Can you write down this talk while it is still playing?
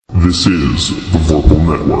This is the Vorpal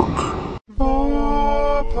Network.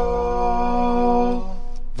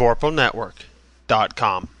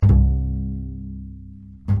 VorpalNetwork.com.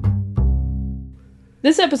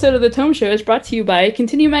 This episode of The Tome Show is brought to you by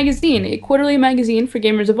Continue Magazine, a quarterly magazine for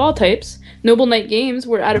gamers of all types, Noble Knight Games,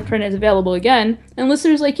 where Out of Print is available again, and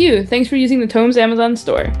listeners like you. Thanks for using the Tome's Amazon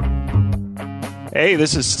store. Hey,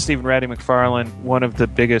 this is Stephen Ratty McFarlane, one of the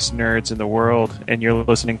biggest nerds in the world, and you're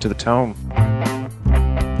listening to The Tome.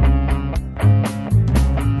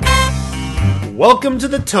 Welcome to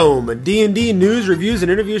The Tome, a D&D news, reviews,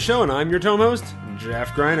 and interview show, and I'm your Tome host, Jeff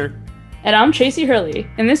Greiner. And I'm Tracy Hurley.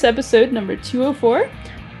 In this episode, number 204,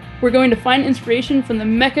 we're going to find inspiration from the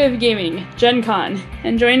mecca of gaming, Gen Con.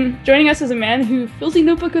 And joining us is a man who fills a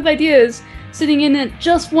notebook with ideas, sitting in at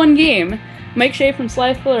just one game, Mike Shea from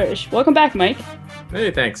Sly Flourish. Welcome back, Mike. Hey,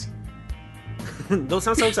 thanks. Don't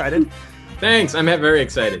sound so excited. Thanks, I'm very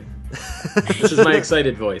excited. This is my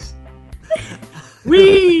excited voice.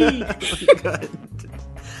 Whee! Good.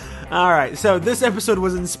 Alright, so this episode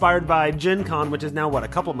was inspired by Gen Con, which is now, a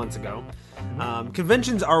couple months ago.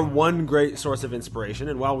 Conventions are one great source of inspiration,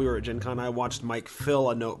 and while we were at Gen Con, I watched Mike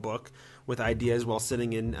fill a notebook with ideas while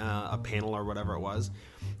sitting in a panel or whatever it was.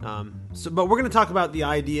 But we're going to talk about the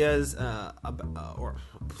ideas, or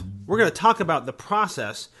we're going to talk about the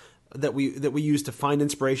process that we use to find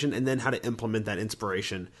inspiration, and then how to implement that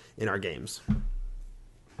inspiration in our games.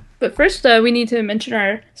 But first, we need to mention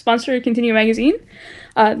our sponsor, Continue Magazine.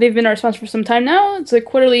 They've been our sponsor for some time now. It's a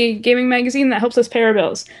quarterly gaming magazine that helps us pay our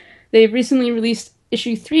bills. They've recently released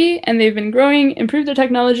issue 3, and they've been growing, improved their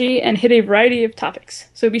technology, and hit a variety of topics.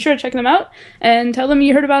 So be sure to check them out, and tell them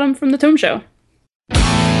you heard about them from The Tome Show.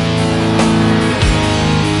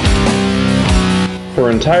 For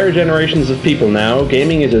entire generations of people now,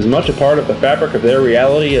 gaming is as much a part of the fabric of their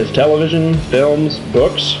reality as television, films,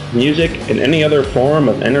 books, music, and any other form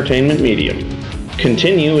of entertainment medium.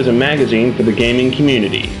 Continue is a magazine for the gaming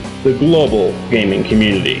community, the global gaming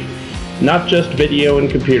community. Not just video and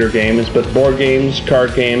computer games, but board games,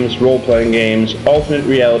 card games, role-playing games, alternate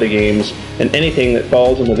reality games, and anything that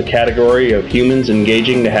falls into the category of humans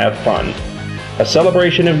engaging to have fun. A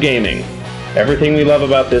celebration of gaming. Everything we love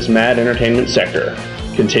about this mad entertainment sector.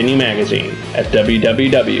 Continue Magazine at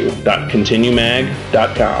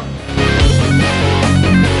www.continuemag.com.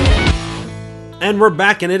 And we're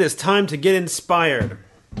back, and it is time to get inspired.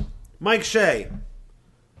 Mike Shea.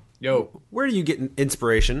 Yo. Where do you get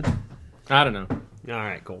inspiration? I don't know. All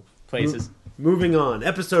right, cool. Places. Moving on.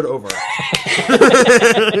 Episode over.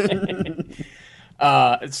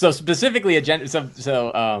 So specifically at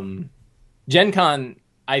Gen Con,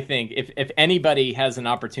 I think if anybody has an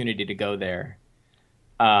opportunity to go there,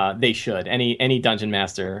 they should. Any dungeon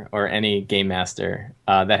master or any game master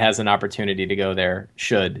that has an opportunity to go there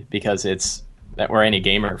should, because or any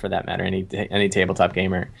gamer for that matter, any tabletop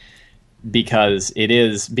gamer, because it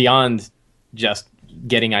is beyond just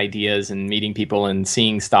getting ideas and meeting people and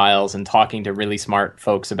seeing styles and talking to really smart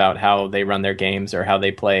folks about how they run their games or how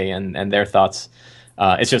they play and their thoughts.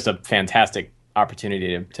 It's just a fantastic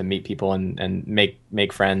opportunity to meet people and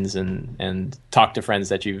make friends and talk to friends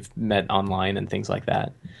that you've met online and things like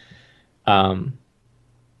that.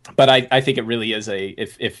 But I think it really is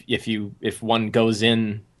if one goes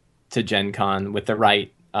in to Gen Con with the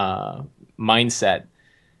right mindset,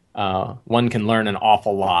 one can learn an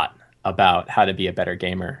awful lot about how to be a better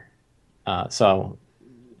gamer.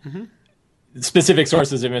 Specific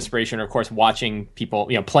sources of inspiration are, of course, watching people,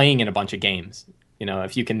 playing in a bunch of games.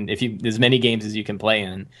 If you as many games as you can play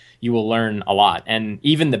in, you will learn a lot. And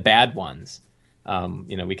even the bad ones,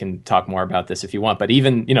 we can talk more about this if you want, but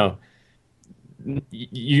even,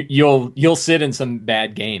 you'll sit in some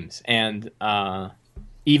bad games. And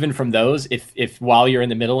even from those, if while you're in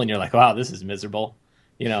the middle and you're like, wow, this is miserable,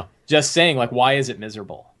 just saying like, why is it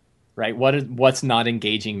miserable? Right? What's not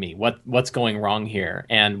engaging me? What's going wrong here?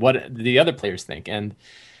 And what do the other players think? And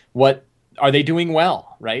what are they doing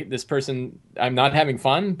well? Right? This person, I'm not having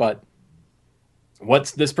fun, but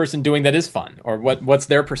what's this person doing that is fun? Or what's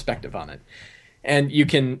their perspective on it? And you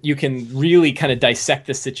can really kind of dissect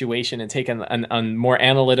the situation and take a more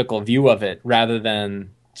analytical view of it rather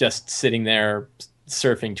than just sitting there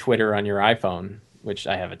surfing Twitter on your iPhone, which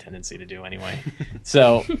I have a tendency to do anyway.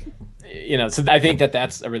 So, so I think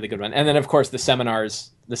that's a really good one. And then, of course, the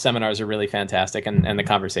seminars are really fantastic, and the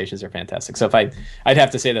conversations are fantastic. So I'd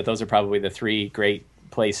have to say that those are probably the 3 great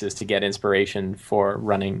places to get inspiration for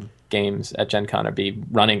running games at Gen Con, or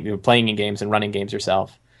playing in games and running games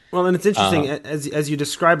yourself. Well, and it's interesting, as you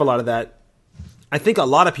describe a lot of that, I think a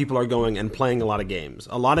lot of people are going and playing a lot of games.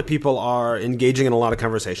 A lot of people are engaging in a lot of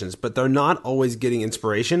conversations, but they're not always getting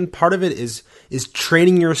inspiration. Part of it is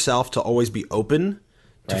training yourself to always be open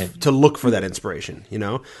to look for that inspiration,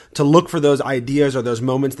 to look for those ideas or those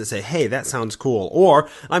moments that say, hey, that sounds cool. Or,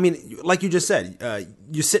 I mean, like you just said,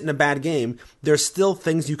 you sit in a bad game, there's still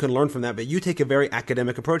things you can learn from that, but you take a very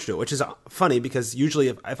academic approach to it, which is funny because usually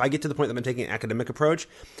if I get to the point that I'm taking an academic approach,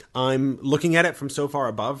 I'm looking at it from so far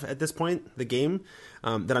above at this point, the game,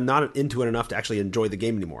 that I'm not into it enough to actually enjoy the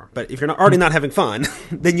game anymore. But if you're already not having fun,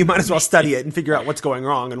 then you might as well study it and figure out what's going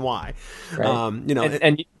wrong and why. Right.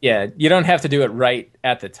 You don't have to do it right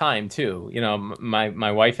at the time too.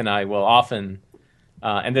 My wife and I will often,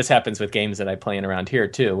 and this happens with games that I play in around here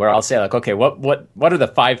too, where I'll say like, okay, what are the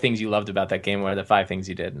 5 things you loved about that game? What are the 5 things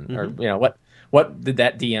you didn't? Or what did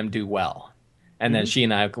that DM do well? And then she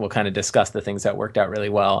and I will kind of discuss the things that worked out really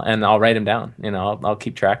well, and I'll write them down. I'll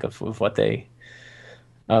keep track of what they.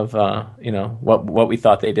 What we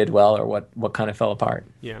thought they did well or what kind of fell apart.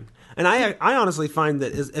 Yeah. And I honestly find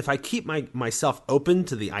that if I keep myself open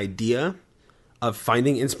to the idea of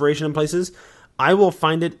finding inspiration in places, I will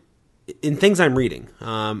find it in things I'm reading.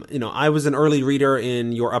 I was an early reader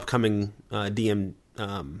in your upcoming DM,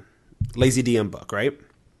 Lazy DM book, right?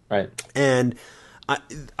 Right. And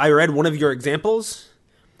I read one of your examples.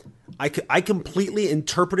 I completely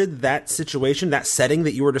interpreted that situation, that setting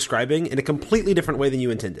that you were describing, in a completely different way than you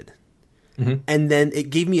intended. Mm-hmm. And then it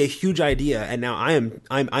gave me a huge idea, and now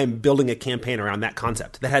I'm building a campaign around that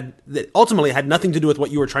concept that ultimately had nothing to do with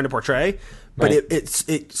what you were trying to portray, but right.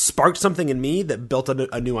 it sparked something in me that built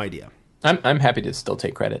a new idea. I'm happy to still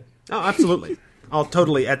take credit. Oh, absolutely. I'll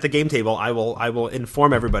totally, at the game table, I will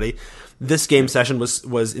inform everybody. This game session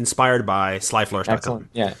was inspired by slyflourish.com. Excellent.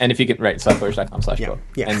 Yeah, and if you could write slyflourish.com/book.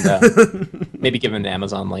 Yeah. And maybe give them an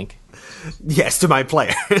Amazon link. Yes, to my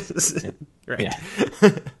players. Right.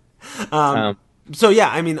 Yeah. So yeah,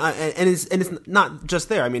 I mean, and it's not just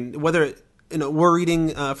there. I mean, whether we're reading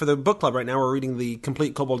for the book club right now, we're reading the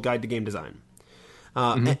Complete Kobold Guide to Game Design,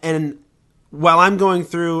 and while I'm going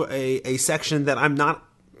through a section that I'm not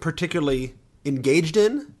particularly engaged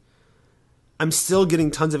in, I'm still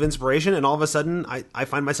getting tons of inspiration, and all of a sudden I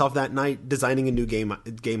find myself that night designing a new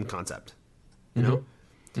game concept.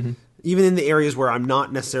 Even in the areas where I'm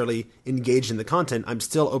not necessarily engaged in the content, I'm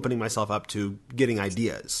still opening myself up to getting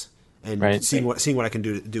ideas and seeing what I can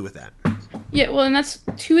do with that. Yeah, well, and that's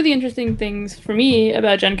 2 of the interesting things for me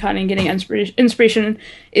about Gen Con and getting inspiration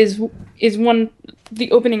is one,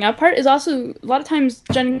 the opening up part is also a lot of times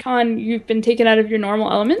Gen Con you've been taken out of your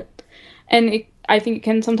normal element, and I think it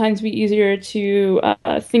can sometimes be easier to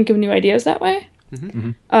think of new ideas that way.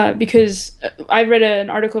 Because I read an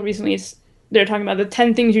article recently. They're talking about the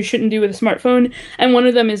 10 things you shouldn't do with a smartphone, and one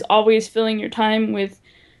of them is always filling your time with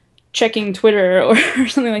checking Twitter or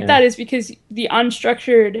something like that. Is because the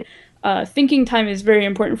unstructured thinking time is very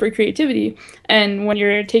important for creativity. And when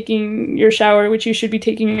you're taking your shower, which you should be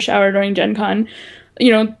taking your shower during Gen Con,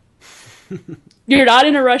 you're not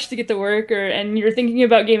in a rush to get to work, and you're thinking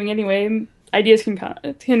about gaming anyway. Ideas can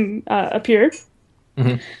appear.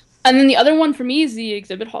 And then the other one for me is the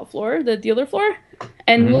exhibit hall floor, the dealer floor,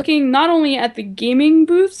 and looking not only at the gaming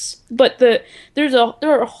booths, but there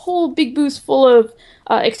are a whole big booths full of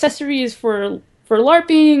accessories for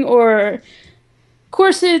LARPing or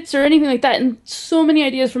corsets or anything like that, and so many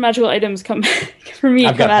ideas for magical items come for me.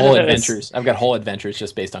 I've got whole adventures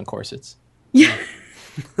just based on corsets. Yeah,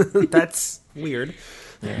 that's weird.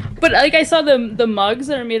 Yeah. But like I saw the mugs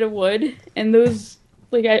that are made of wood, and those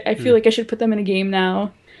I feel like I should put them in a game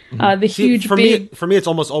now. For me, it's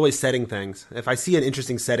almost always setting things. If I see an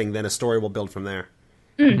interesting setting, then a story will build from there.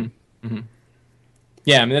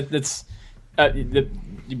 Yeah, I mean that's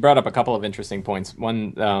you brought up a couple of interesting points.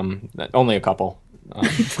 One, only a couple.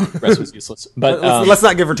 The rest was useless. But let's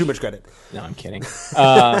not give her too much credit. No, I'm kidding.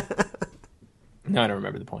 No, I don't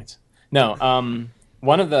remember the points. No,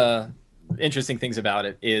 one of the interesting things about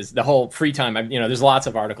it is the whole free time. There's lots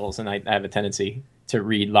of articles, and I have a tendency to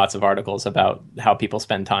read lots of articles about how people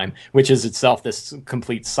spend time, which is itself this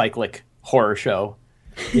complete cyclic horror show.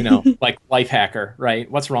 Like Lifehacker, right?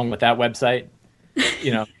 What's wrong with that website?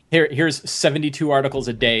 Here's 72 articles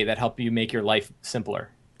a day that help you make your life simpler.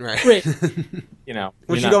 Right. Right.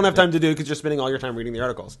 Which you don't have time to do because you're spending all your time reading the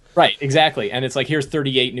articles. Right, exactly. And it's like, here's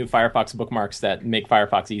 38 new Firefox bookmarks that make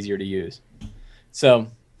Firefox easier to use. So,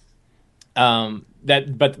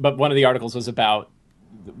 but one of the articles was about,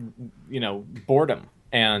 boredom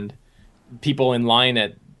and people in line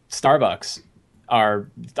at Starbucks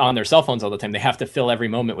are on their cell phones all the time. They have to fill every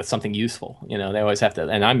moment with something useful. They always have to,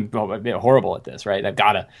 and I'm horrible at this, right? I've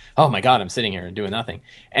got to, oh my God, I'm sitting here and doing nothing.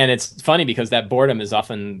 And it's funny because that boredom is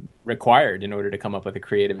often required in order to come up with a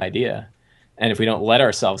creative idea. And if we don't let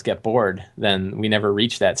ourselves get bored, then we never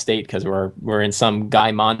reach that state because we're in some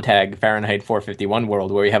Guy Montag Fahrenheit 451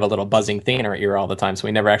 world where we have a little buzzing thing in our ear all the time, so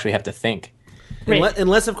we never actually have to think. Right.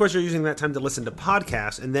 Unless, of course, you're using that time to listen to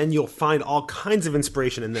podcasts, and then you'll find all kinds of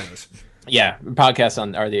inspiration in those. Yeah, podcasts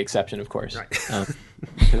are the exception, of course. Right.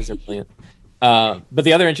 Because they're brilliant. But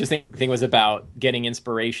the other interesting thing was about getting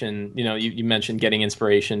inspiration. You mentioned getting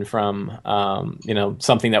inspiration from,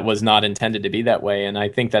 something that was not intended to be that way. And I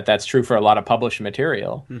think that that's true for a lot of published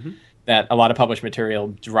material, that a lot of published material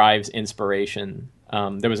drives inspiration.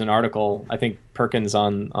 There was an article, I think Perkins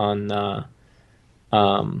on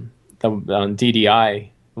DDI,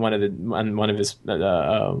 one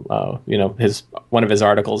of his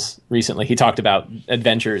articles recently, he talked about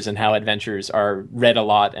adventures and how adventures are read a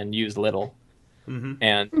lot and used little.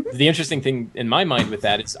 And the interesting thing in my mind with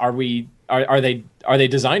that is, are they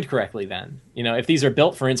designed correctly then? If these are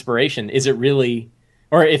built for inspiration, is it really,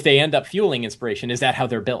 or if they end up fueling inspiration, is that how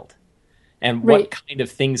they're built? And what kind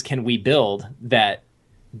of things can we build that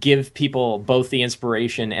give people both the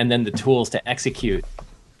inspiration and then the tools to execute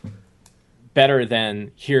better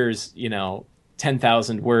than here's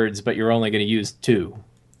 10,000 words, but you're only going to use 2?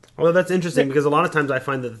 Well, that's interesting because a lot of times I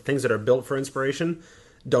find that the things that are built for inspiration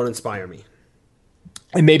don't inspire me.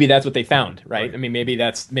 And maybe that's what they found, right? I mean, maybe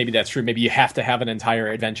that's true. Maybe you have to have an entire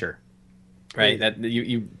adventure, right? That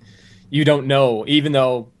you don't know, even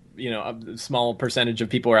though a small percentage of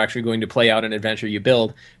people are actually going to play out an adventure you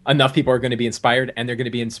build. Enough people are going to be inspired, and they're going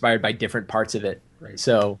to be inspired by different parts of it. Right.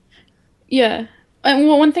 So, yeah. And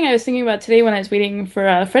one thing I was thinking about today when I was waiting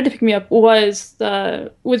for Fred to pick me up was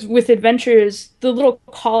with adventures, the little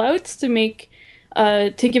call-outs to make.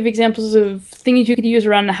 To give examples of things you could use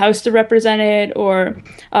around the house to represent it, or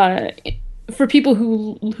for people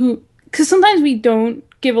who, because sometimes we don't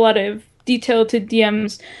give a lot of detail to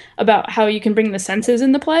DMs about how you can bring the senses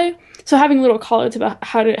into play. So having little call-outs about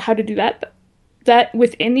how to do that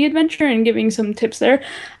within the adventure and giving some tips there,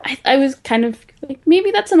 I was kind of like,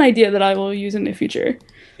 maybe that's an idea that I will use in the future.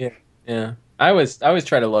 Yeah. I always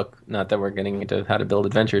try to look. Not that we're getting into how to build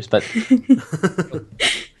adventures, but.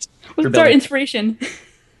 What's our inspiration?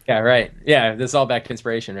 Yeah, right. Yeah, this is all back to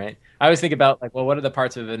inspiration, right? I always think about what are the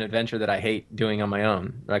parts of an adventure that I hate doing on my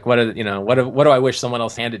own? Like, what do I wish someone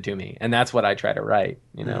else handed to me? And that's what I try to write.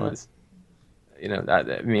 I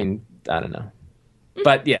mean, I don't know,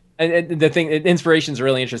 but yeah, the thing, inspiration is a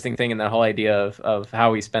really interesting thing, and the whole idea of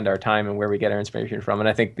how we spend our time and where we get our inspiration from. And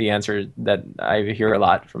I think the answer that I hear a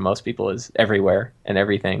lot from most people is everywhere and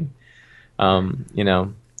everything.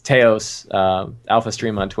 Teos, Alpha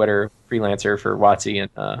Stream on Twitter, freelancer for WotC,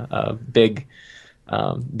 and big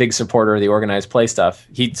supporter of the organized play stuff.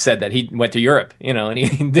 He said that he went to Europe, and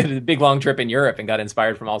he did a big long trip in Europe and got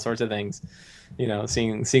inspired from all sorts of things.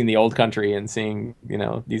 Seeing the old country and seeing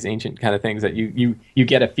these ancient kind of things that you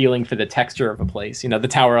get a feeling for the texture of a place. The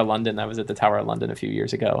Tower of London. I was at the Tower of London a few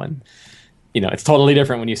years ago, and it's totally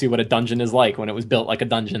different when you see what a dungeon is like when it was built like a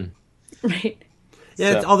dungeon. Right.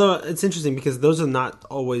 Yeah, So. although it's interesting because those are not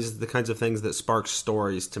always the kinds of things that spark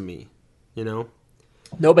stories to me, No,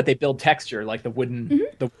 but they build texture, like the wooden.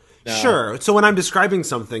 Sure. So when I'm describing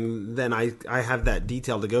something, then I have that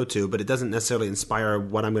detail to go to, but it doesn't necessarily inspire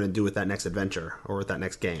what I'm going to do with that next adventure or with that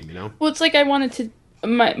next game, Well, it's like I wanted to.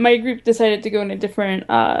 My group decided to go on a different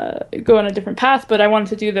path, but I wanted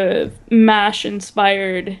to do the MASH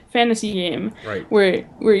inspired fantasy game, right? Where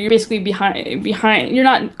you're basically behind. You're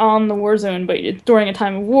not on the war zone, but you're during a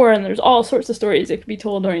time of war, and there's all sorts of stories that could be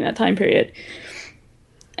told during that time period.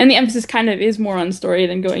 And the emphasis kind of is more on story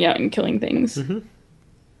than going out and killing things.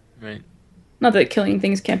 Right. Not that killing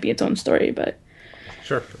things can't be its own story, but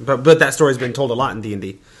Sure, but that story's been told a lot in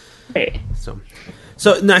D&D. right. So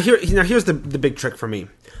now here's the big trick for me.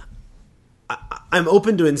 I'm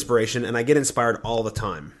open to inspiration and I get inspired all the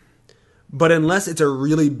time. But unless it's a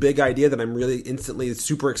really big idea that I'm really instantly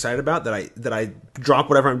super excited about, that I drop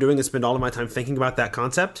whatever I'm doing and spend all of my time thinking about that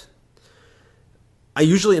concept, I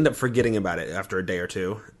usually end up forgetting about it after a day or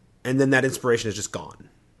two, and then that inspiration is just gone.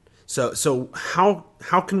 So how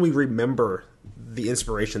can we remember the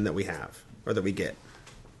inspiration that we have or that we get?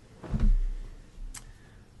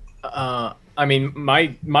 I mean,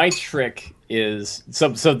 my trick is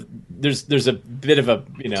so there's a bit of a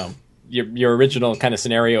your original kind of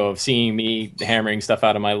scenario of seeing me hammering stuff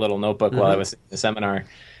out of my little notebook while I was in the seminar.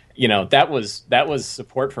 That was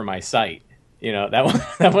support for my site.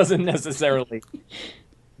 That wasn't necessarily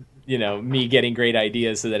me getting great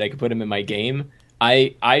ideas so that I could put them in my game.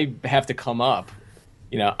 I have to come up,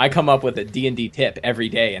 I come up with a D&D tip every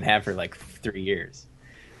day and have for like 3 years,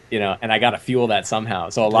 and I got to fuel that somehow.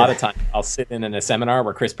 So a lot of times I'll sit in a seminar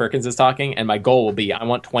where Chris Perkins is talking, and my goal will be, I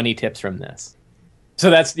want 20 tips from this. So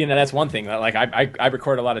that's, that's one thing. Like I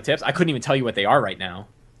record a lot of tips. I couldn't even tell you what they are right now,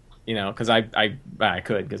 because I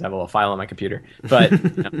could, because I have a little file on my computer. But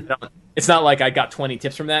it's not like I got 20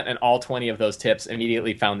 tips from that, and all 20 of those tips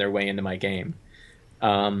immediately found their way into my game.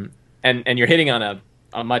 And you're hitting on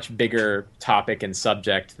a much bigger topic and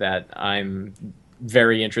subject that I'm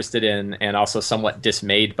very interested in, and also somewhat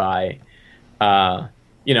dismayed by.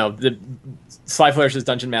 The Sly Flourish's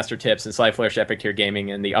Dungeon Master Tips and Sly Flourish Epic Tier Gaming,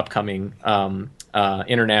 and the upcoming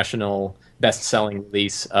international best-selling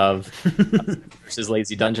release of versus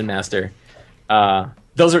Lazy Dungeon Master.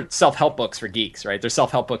 Those are self-help books for geeks, right? They're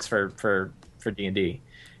self-help books for D&D,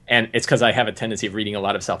 and it's because I have a tendency of reading a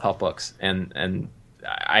lot of self-help books, and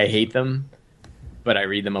I hate them, but I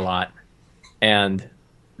read them a lot. And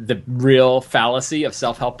the real fallacy of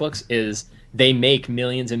self-help books is they make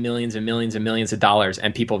millions and millions and millions and millions of dollars,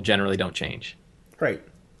 and people generally don't change. Right.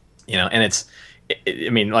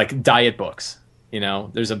 And like diet books,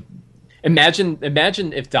 there's imagine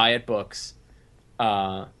if diet books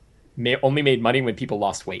only made money when people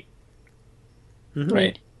lost weight. Mm-hmm.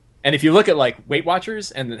 Right. And if you look at like Weight Watchers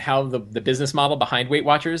and how the business model behind Weight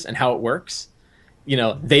Watchers and how it works,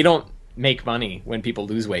 they don't make money when people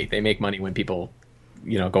lose weight. They make money when people,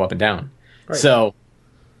 go up and down. Right. So,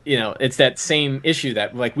 it's that same issue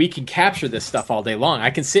that like we can capture this stuff all day long. I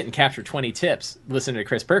can sit and capture 20 tips listening to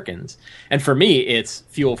Chris Perkins. And for me, it's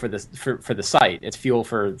fuel for the site. It's fuel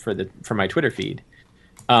for my Twitter feed.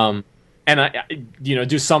 And I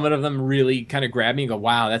do some of them really kind of grab me and go,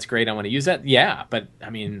 wow, that's great. I want to use that. Yeah. But I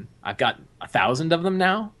mean, I've got 1,000 of them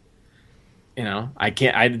now.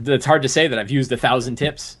 It's hard to say that I've used 1,000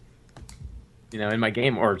 tips, in my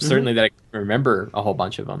game, or certainly that I can remember a whole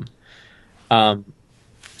bunch of them.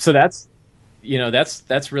 So that's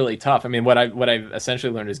really tough. I mean, what I've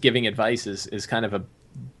essentially learned is giving advice is kind of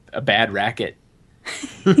a bad racket.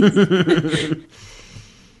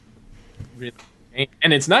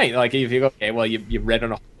 And it's nice. Like if you go, okay, well, you read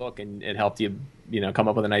on a whole book and it helped you, come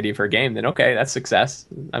up with an idea for a game, then okay, that's success.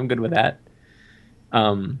 I'm good with that.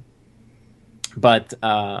 But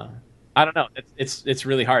I don't know. It's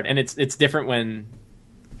really hard, and it's different when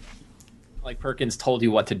like Perkins told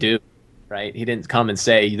you what to do, right? He didn't come and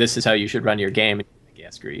say, this is how you should run your game. And you're like, yeah,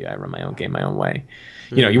 screw you. I run my own game my own way.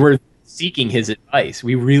 Mm-hmm. You were seeking his advice.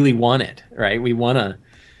 We really want it, right? We want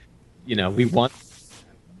to, we want,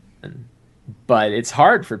 but it's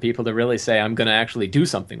hard for people to really say, I'm going to actually do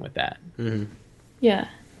something with that. Mm-hmm. Yeah.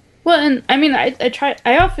 Well, and I mean,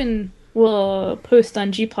 I often will post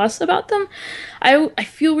on G Plus about them. I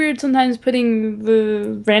feel weird sometimes putting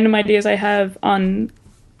the random ideas I have on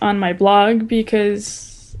my blog,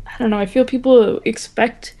 because I don't know, I feel people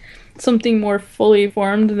expect something more fully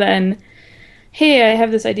formed than, hey, I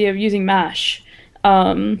have this idea of using MASH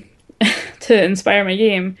to inspire my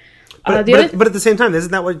game. But at the same time,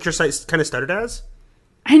 isn't that what your site kind of started as?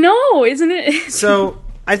 I know, isn't it? So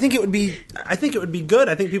I think it would be good.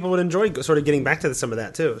 I think people would enjoy sort of getting back to some of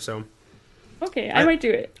that too. So okay, I might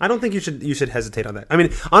do it. I don't think you should hesitate on that. I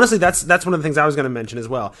mean, honestly, that's one of the things I was going to mention as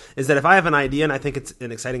well, is that if I have an idea and I think it's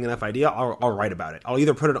an exciting enough idea, I'll write about it. I'll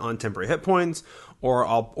either put it on Temporary Hit Points, or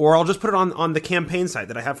I'll just put it on the campaign site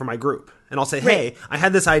that I have for my group, and I'll say, hey, I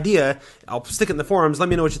had this idea. I'll stick it in the forums. Let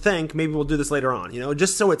me know what you think. Maybe we'll do this later on.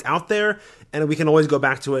 Just so it's out there, and we can always go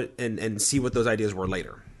back to it and see what those ideas were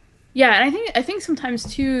later. Yeah, and I think sometimes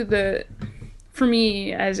too for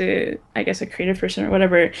me as a creative person or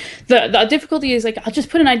whatever, the difficulty is like I'll just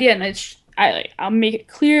put an idea and I'll make it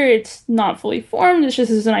clear it's not fully formed. It's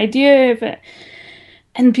just as an idea,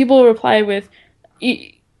 and people will reply with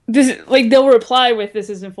this, like they'll reply with this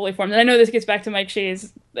isn't fully formed. And I know this gets back to Mike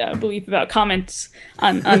Shea's belief about comments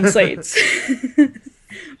on sites,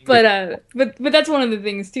 but that's one of the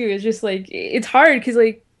things too. Is just like it's hard because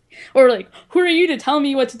like. Or like, who are you to tell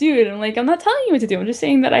me what to do? And I'm like, I'm not telling you what to do. I'm just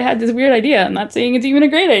saying that I had this weird idea. I'm not saying it's even a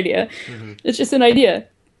great idea. Mm-hmm. It's just an idea.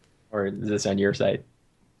 Or is this on your site?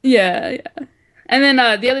 Yeah. And then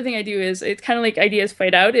the other thing I do is it's kind of like ideas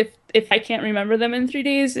fight out. If I can't remember them in 3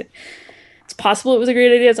 days, it's possible it was a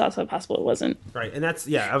great idea. It's also possible it wasn't. Right, and that's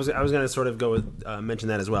I was going to sort of go with mention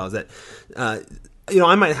that as well. Is that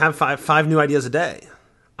I might have five new ideas a day.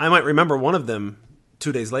 I might remember one of them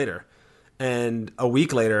 2 days later. And a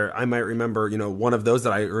week later, I might remember, one of those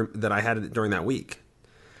that I had during that week.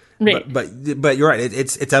 Right. But you're right.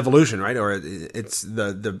 It's evolution, right? Or it's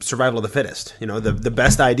the survival of the fittest. You know, the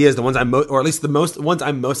best ideas, the ones or at least the ones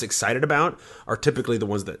I'm most excited about, are typically the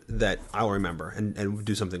ones that I'll remember and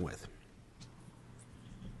do something with.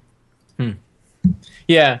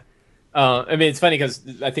 Yeah. I mean, it's funny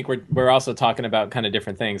because I think we're also talking about kind of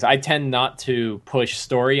different things. I tend not to push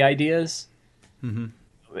story ideas, and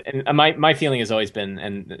my feeling has always been,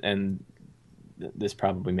 and this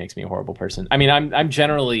probably makes me a horrible person. I mean, I'm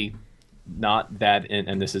generally not that,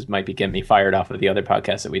 and this might be getting me fired off of the other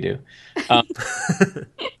podcasts that we do.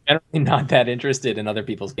 Generally not that interested in other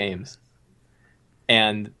people's games,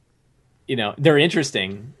 and you know, they're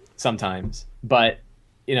interesting sometimes, but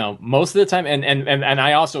you know, most of the time, and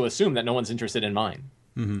I also assume that no one's interested in mine.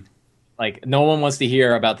 Mm-hmm. Like, no one wants to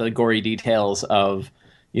hear about the gory details of,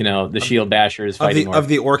 you know, the Shield Bashers fighting of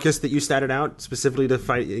the Orcus that you statted out specifically to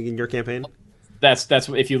fight in your campaign. That's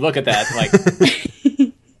if you look at that, like,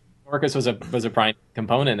 Orcus was a prime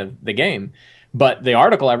component of the game, but the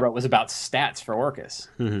article I wrote was about stats for Orcus,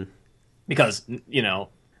 because you know,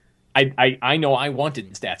 I know I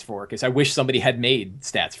wanted stats for Orcus. I wish somebody had made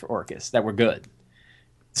stats for Orcus that were good.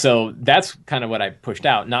 So that's kind of what I pushed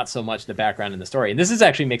out, not so much the background and the story. And this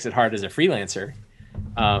actually makes it hard as a freelancer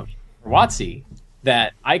for WotC,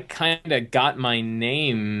 that I kind of got my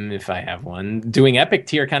name, if I have one, doing epic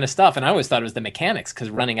tier kind of stuff. And I always thought it was the mechanics, because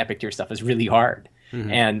running epic tier stuff is really hard.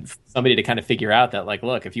 And somebody to kind of figure out that, like,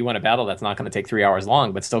 look, if you want a battle that's not going to take 3 hours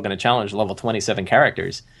long, but still going to challenge level 27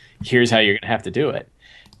 characters, here's how you're going to have to do it.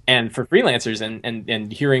 And for freelancers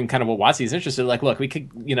and hearing kind of what WotC is interested in, like, look, we could,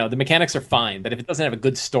 you know, the mechanics are fine, but if it doesn't have a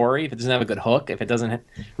good story, if it doesn't have a good hook, if it doesn't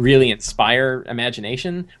really inspire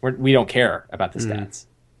imagination, we don't care about the stats.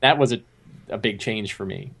 That was a big change for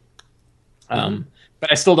me. But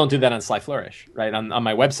I still don't do that on Sly Flourish, right? On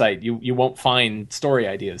my website, you won't find story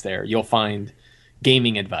ideas there. You'll find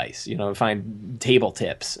gaming advice, you know, find table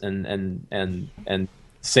tips and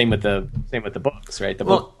same with the books, right? The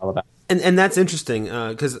book all about. And that's interesting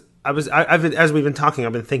because I've been, as we've been talking,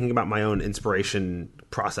 I've been thinking about my own inspiration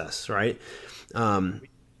process, right?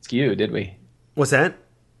 Ask you, did we? What's that?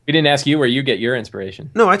 We didn't ask you where you get your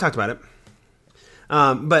inspiration. No, I talked about it.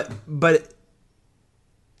 But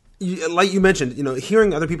like you mentioned, you know,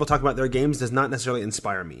 hearing other people talk about their games does not necessarily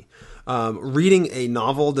inspire me. Reading a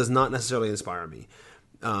novel does not necessarily inspire me.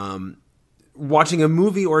 Watching a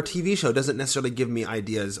movie or a TV show doesn't necessarily give me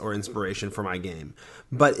ideas or inspiration for my game.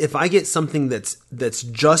 But if I get something that's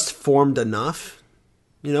just formed enough,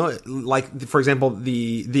 you know, like, for example,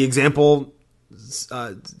 the example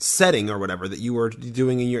setting or whatever that you were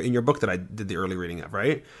doing in your book that I did the early reading of,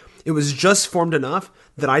 right? It was just formed enough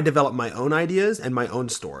that I developed my own ideas and my own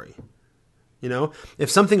story. You know,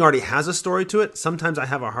 if something already has a story to it, sometimes I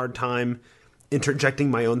have a hard time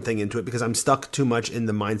interjecting my own thing into it because I'm stuck too much in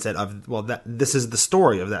the mindset of, well, that this is the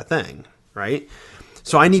story of that thing, right?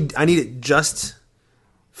 So I need it just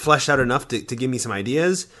fleshed out enough to give me some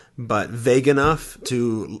ideas, but vague enough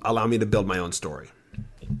to allow me to build my own story.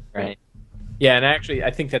 Right. Yeah, and actually,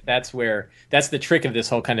 I think that's the trick of this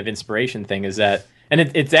whole kind of inspiration thing is that, and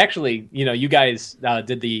it's actually, you know, you guys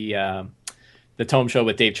did the Tome Show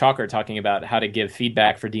with Dave Chalker talking about how to give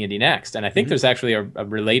feedback for D&D Next, and I think there's actually a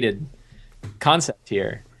related concept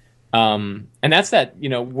here, and that's that, you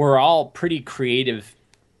know, we're all pretty creative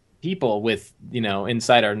people with, you know,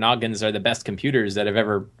 inside our noggins are the best computers that have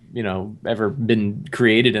ever been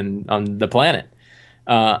created on the planet,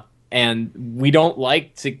 and we don't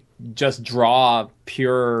like to just draw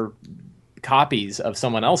pure copies of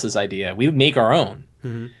someone else's idea. We make our own.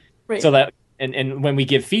 Right. So that and when we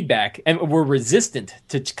give feedback, and we're resistant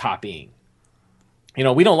to copying, you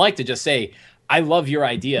know, we don't like to just say, I love your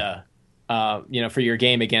idea, you know, for your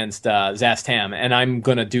game against Zastam, and I'm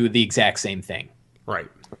going to do the exact same thing. Right.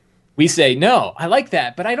 We say, no, I like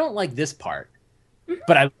that, but I don't like this part.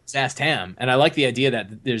 But I love Zastam, and I like the idea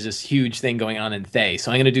that there's this huge thing going on in Thay,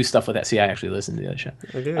 so I'm going to do stuff with that. See, I actually listened to the other show.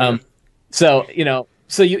 Okay. So, you know,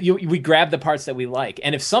 we grab the parts that we like,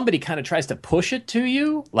 and if somebody kind of tries to push it to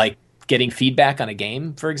you, like getting feedback on a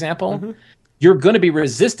game, for example, you're going to be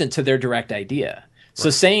resistant to their direct idea. So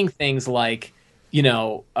saying things like, you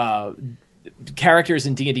know, characters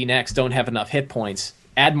in D&D Next don't have enough hit points,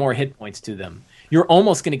 add more hit points to them. You're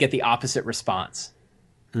almost going to get the opposite response,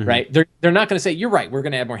 right? They're not going to say, you're right, we're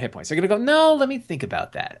going to add more hit points. They're going to go, no, let me think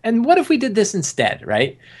about that. And what if we did this instead,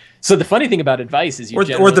 right? So the funny thing about advice is or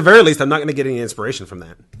at the very least, I'm not going to get any inspiration from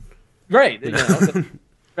that. Right. You know,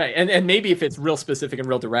 right. And maybe if it's real specific and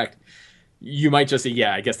real direct, you might just say,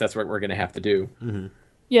 yeah, I guess that's what we're going to have to do.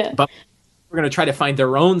 Yeah. But we're going to try to find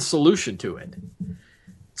their own solution to it.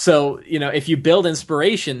 So, if you build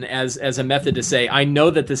inspiration as a method to say, I know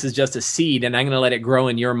that this is just a seed and I'm going to let it grow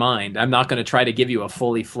in your mind. I'm not going to try to give you a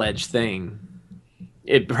fully fledged thing.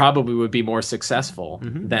 It probably would be more successful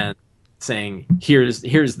than saying, here's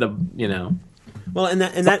the, Well, and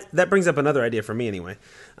that brings up another idea for me anyway.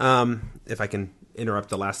 If I can interrupt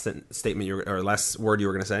the last statement or last word you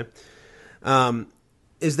were going to say,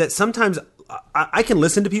 is that sometimes I can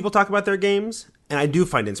listen to people talk about their games, and I do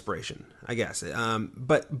find inspiration, I guess.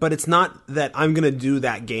 But it's not that I'm going to do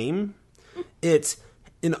that game. It's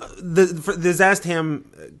the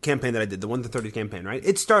Zaztam campaign that I did, the 1 to 30 campaign, right?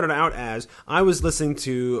 It started out as I was listening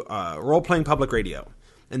to role-playing public radio,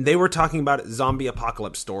 and they were talking about zombie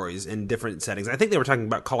apocalypse stories in different settings. I think they were talking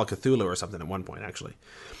about Call of Cthulhu or something at one point, actually.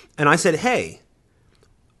 And I said, hey,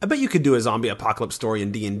 I bet you could do a zombie apocalypse story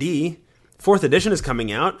in D&D. 4th edition is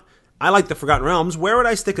coming out. I like the Forgotten Realms. Where would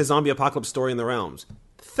I stick a zombie apocalypse story in the realms?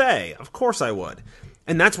 Thay. Of course I would.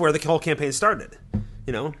 And that's where the whole campaign started.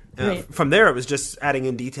 Right. From there, it was just adding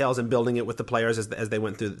in details and building it with the players as they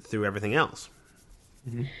went through everything else.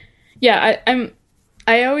 Mm-hmm. Yeah,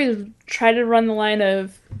 I always try to run the line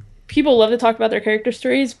of people love to talk about their character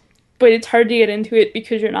stories, but it's hard to get into it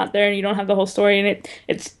because you're not there and you don't have the whole story, and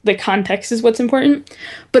it's the context is what's important.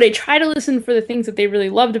 But I try to listen for the things that they really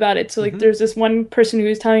loved about it. So there's this one person who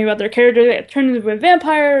was telling me about their character that turned into a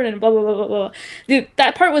vampire and blah blah blah blah blah.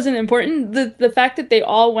 That part wasn't important. The fact that they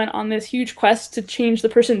all went on this huge quest to change the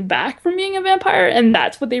person back from being a vampire, and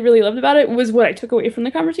that's what they really loved about it, was what I took away from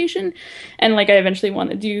the conversation. And I eventually want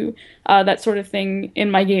to do that sort of thing in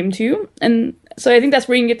my game too. And so I think that's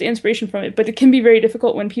where you can get the inspiration from it. But it can be very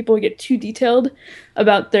difficult when people get too detailed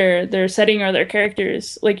about their setting or their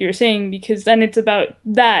characters, like you were saying, because then it's about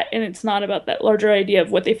that and it's not about that larger idea of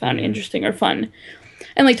what they found interesting or fun.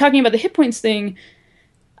 And talking about the hit points thing,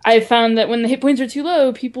 I found that when the hit points are too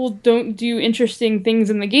low, people don't do interesting things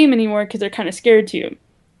in the game anymore because they're kind of scared to.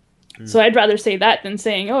 So I'd rather say that than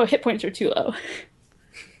saying, oh, hit points are too low.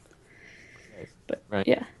 But right.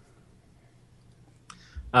 Yeah.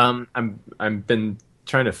 I've been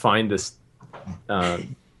trying to find this.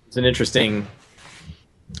 It's an interesting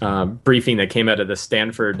briefing that came out of the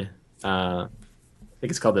Stanford. I think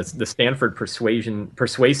it's called the Stanford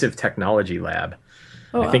Persuasive Technology Lab.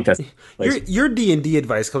 Oh, I think that's your D&D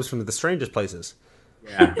advice comes from the strangest places.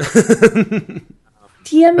 Yeah.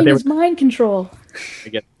 DMing is mind control. I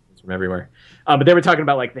get from everywhere. But they were talking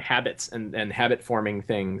about the habits and habit forming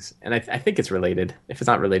things, and I think it's related. If it's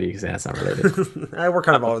not related, you can say that's not related. We're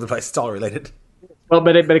kind of all over the place. It's all related. Well,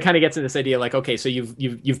 but it kind of gets into this idea okay, so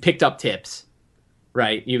you've picked up tips,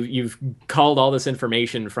 right? You've called all this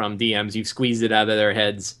information from DMs, you've squeezed it out of their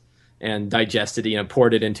heads and digested it,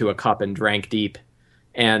 poured it into a cup and drank deep,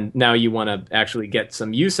 and now you want to actually get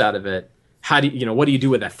some use out of it. How do what do you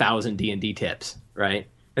do with 1,000 D&D tips, right?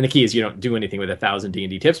 And the key is you don't do anything with 1,000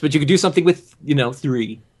 D&D tips, but you could do something with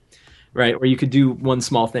 3, right? Or you could do one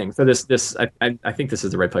small thing. So I think this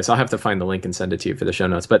is the right place. I'll have to find the link and send it to you for the show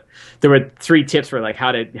notes. But there were 3 tips for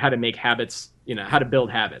how to make habits, how to build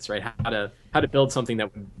habits, right? How to build something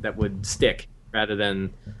that would stick rather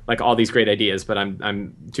than all these great ideas. But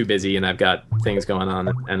I'm too busy and I've got things going on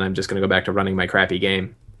and I'm just going to go back to running my crappy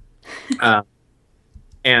game.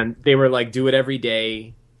 And they were do it every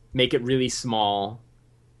day, make it really small,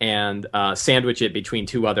 and sandwich it between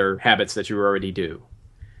 2 other habits that you already do.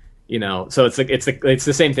 So it's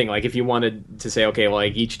the same thing. If you wanted to say, okay, well,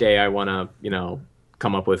 each day I want to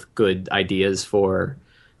come up with good ideas for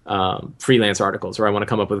freelance articles, or I want to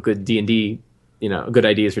come up with good D&D good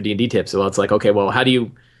ideas for D&D tips. So it's okay, well, how do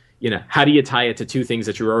you tie it to 2 things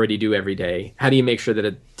that you already do every day? How do you make sure that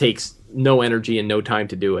it takes no energy and no time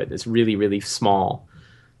to do it? It's really, really small.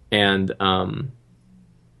 And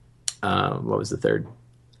what was the third?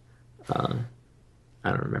 I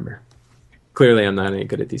don't remember. Clearly, I'm not any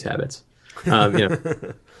good at these habits.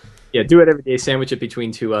 Yeah, do it every day, sandwich it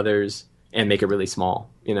between 2 others, and make it really small.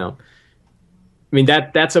 I mean,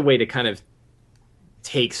 that's a way to kind of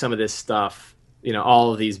take some of this stuff,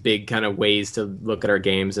 all of these big kind of ways to look at our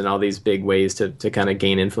games and all these big ways to kind of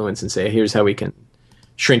gain influence and say, here's how we can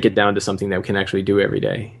shrink it down to something that we can actually do every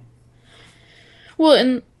day. Well,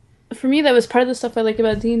 and for me, that was part of the stuff I liked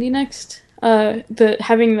about D&D Next.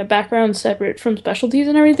 Having the background separate from specialties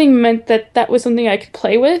and everything meant that was something I could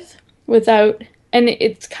play with without, and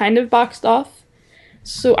it's kind of boxed off.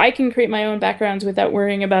 So I can create my own backgrounds without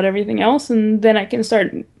worrying about everything else, and then I can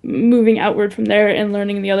start moving outward from there and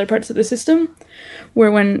learning the other parts of the system. Where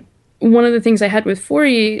when one of the things I had with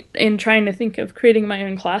 4E in trying to think of creating my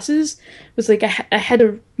own classes was I had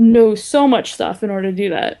to know so much stuff in order to do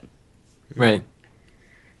that. Right.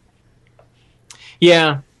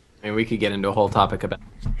 Yeah. I mean, we could get into a whole topic about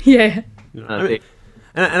Yeah. I mean,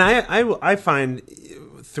 and I find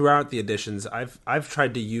throughout the editions, I've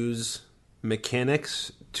tried to use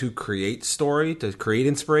mechanics to create story, to create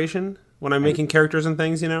inspiration when I'm making characters and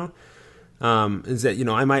things. Is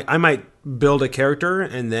that I might build a character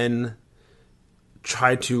and then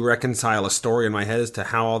try to reconcile a story in my head as to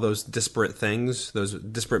how all those disparate things, those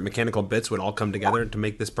disparate mechanical bits, would all come together to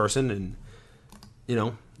make this person, and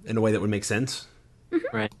in a way that would make sense.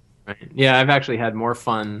 Right. Yeah, I've actually had more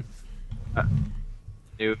fun.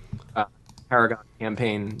 New Paragon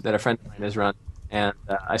campaign that a friend of mine has run, and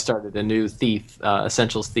I started a new thief,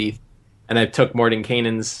 Essentials thief, and I took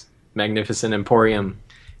Mordenkainen's Magnificent Emporium,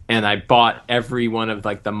 and I bought every one of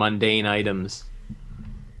like the mundane items.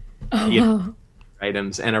 Wow.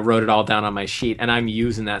 Items, and I wrote it all down on my sheet, and I'm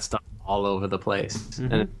using that stuff all over the place.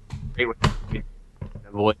 Mm-hmm. And it's a great way to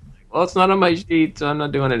avoid, well, it's not on my sheet, so I'm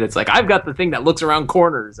not doing it. It's like I've got the thing that looks around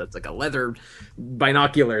corners. That's like a leather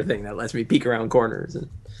binocular thing that lets me peek around corners. And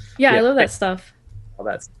Yeah, I love that stuff. all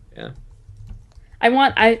that stuff. Yeah.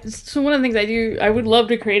 So one of the things I would love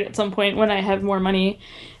to create at some point when I have more money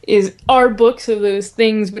is our books of those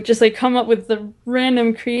things, but just like come up with the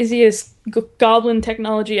random craziest goblin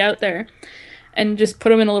technology out there and just put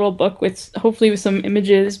them in a little book with hopefully with some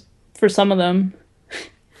images for some of them.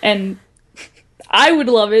 And I would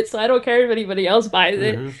love it, so I don't care if anybody else buys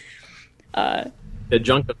it. The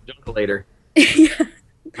Junkulator. Yeah.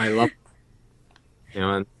 I love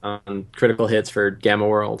on critical hits for Gamma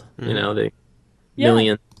World. The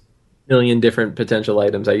million different potential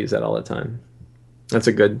items. I use that all the time. That's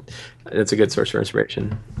a good source for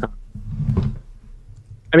inspiration.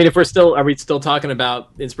 I mean, are we still talking about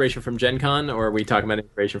inspiration from Gen Con, or are we talking about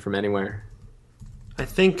inspiration from anywhere? I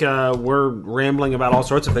think we're rambling about all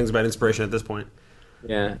sorts of things about inspiration at this point.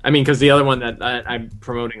 Yeah, I mean, because the other one that I'm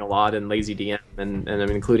promoting a lot in Lazy DM, and I'm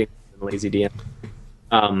including in Lazy DM,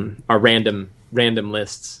 are random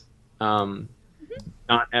lists.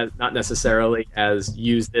 Not necessarily as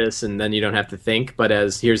use this and then you don't have to think, but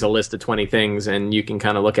as here's a list of 20 things and you can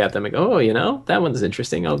kind of look at them and go, oh, that one's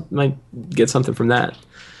interesting. I might get something from that.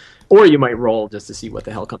 Or you might roll just to see what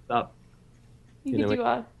the hell comes up. You could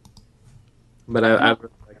do But I really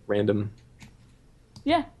like random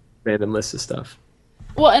lists of stuff.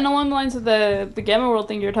 Well, and along the lines of the Gamma World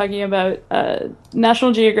thing you're talking about,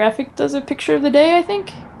 National Geographic does a picture of the day, I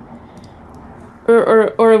think.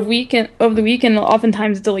 Or of the week, and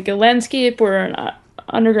oftentimes it's like a landscape or an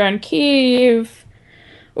underground cave,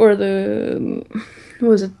 or the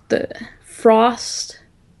frost,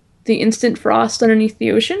 the instant frost underneath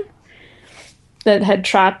the ocean that had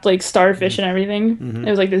trapped like starfish and everything. It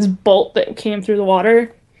was like this bolt that came through the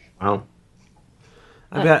water. Wow.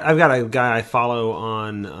 I've got a guy I follow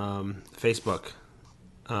on Facebook,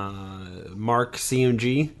 Mark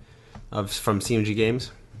CMG from CMG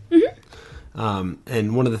Games.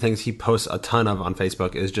 And one of the things he posts a ton of on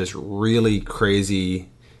Facebook is just really crazy,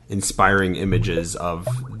 inspiring images of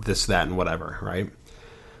this, that, and whatever, right?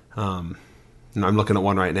 And I'm looking at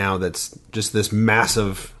one right now that's just this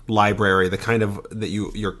massive library, the kind of that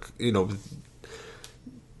you're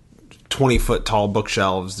 20-foot tall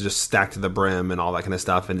bookshelves just stacked to the brim and all that kind of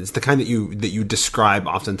stuff. And it's the kind that you describe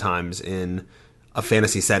oftentimes in a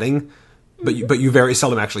fantasy setting, but you very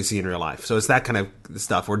seldom actually see in real life. So it's that kind of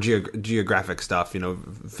stuff, or geographic stuff,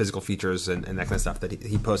 physical features and that kind of stuff that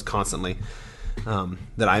he posts constantly.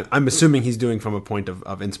 That I'm assuming he's doing from a point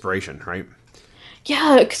of inspiration, right?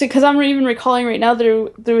 Yeah, because I'm even recalling right now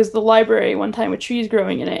there was the library one time with trees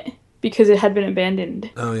growing in it because it had been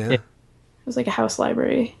abandoned. Oh yeah, it was like a house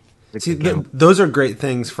library. See, those are great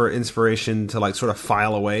things for inspiration to like sort of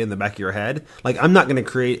file away in the back of your head. Like, I'm not going to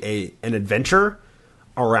create an adventure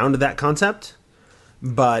around that concept,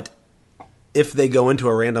 but if they go into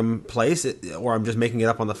a random place, or I'm just making it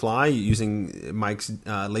up on the fly using Mike's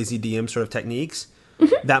lazy DM sort of techniques,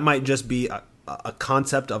 that might just be a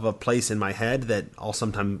concept of a place in my head that I'll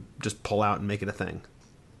sometimes just pull out and make it a thing.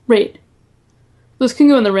 Right. Those can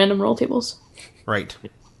go in the random roll tables. Right.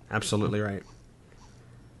 Absolutely right.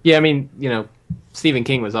 Yeah, I mean, Stephen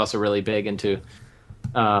King was also really big into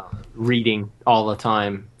reading all the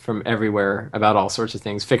time from everywhere about all sorts of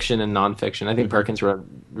things, fiction and nonfiction. I think Perkins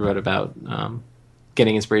wrote about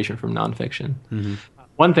getting inspiration from nonfiction.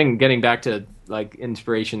 One thing, getting back to like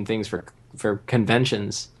inspiration things for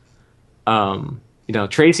conventions,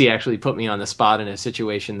 Tracy actually put me on the spot in a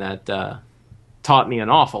situation that taught me an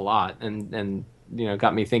awful lot and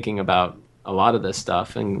got me thinking about a lot of this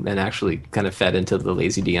stuff and actually kind of fed into the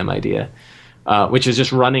lazy DM idea, which is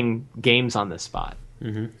just running games on the spot.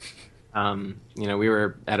 We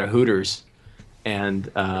were at a Hooters and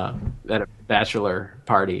at a bachelor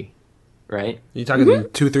party right? You talking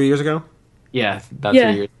 2-3 years ago? Yeah, about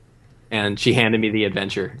Yeah. 3 years. And she handed me the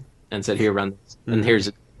adventure and said, "Here, run this." And here's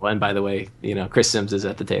it. And by the way, Chris Sims is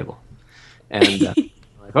at the table. And I'm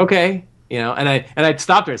like, okay, and I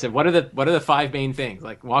stopped her. I said, "What are the 5 main things?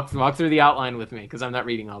 Like, walk through the outline with me, because I'm not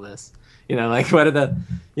reading all this. Like, what are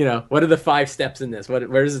the 5 steps in this?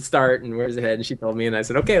 Where does it start and where does it head?" And she told me, and I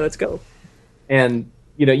said, "Okay, let's go." And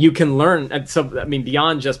you can learn. And so, I mean,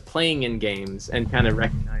 beyond just playing in games and kind of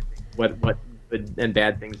recognizing what good and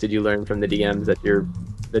bad things did you learn from the DMs that you're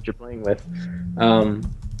playing with.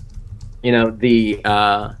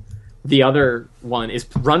 The other one is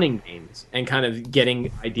running games and kind of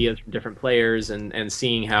getting ideas from different players and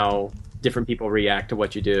seeing how different people react to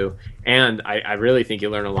what you do. And I really think you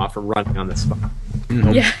learn a lot from running on the spot.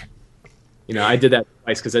 Yeah. I did that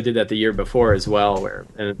twice, because I did that the year before as well, where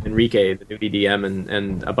Enrique, the new DDM,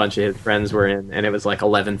 and a bunch of his friends were in, and it was like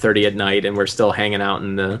 11:30 at night, and we're still hanging out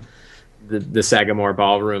in the Sagamore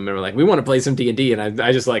ballroom, and we're like, we want to play some D&D, and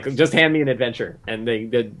I just hand me an adventure, and they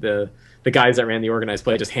did the guys that ran the organized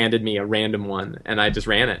play just handed me a random one, and I just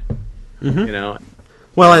ran it.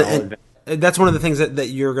 Well, and that's one of the things that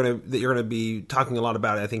you're gonna be talking a lot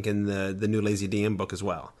about, I think, in the new Lazy DM book as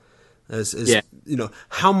well. Is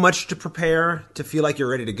how much to prepare to feel like you're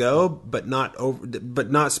ready to go, but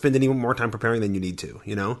not spend any more time preparing than you need to.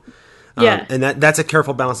 Yeah. And that's a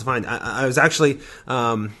careful balance to find. I was actually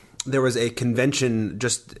there was a convention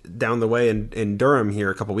just down the way in Durham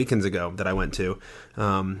here a couple weekends ago that I went to,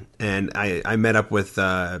 and I met up with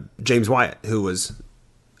James Wyatt, who was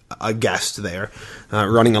a guest there,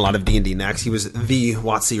 running a lot of D&D Next. He was the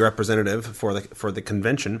WotC representative for the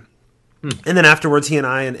convention. And then afterwards, he and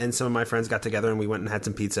I and some of my friends got together, and we went and had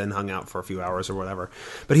some pizza and hung out for a few hours or whatever.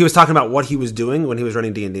 But he was talking about what he was doing when he was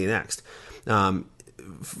running D&D Next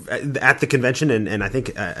at the convention, and I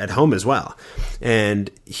think at home as well.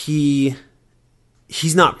 And he's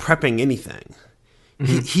not prepping anything.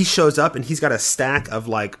 He shows up, and he's got a stack of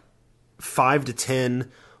like 5 to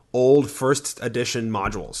 10 old first edition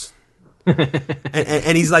modules.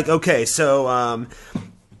 and he's like, okay, so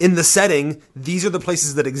in the setting, these are the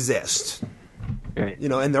places that exist. Right.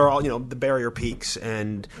 And they're all, the barrier peaks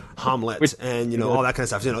and Hamlet and, all that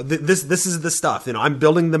kind of stuff. This is the stuff. I'm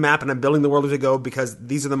building the map and I'm building the world as we go, because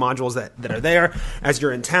these are the modules that are there. As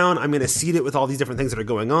you're in town, I'm going to seed it with all these different things that are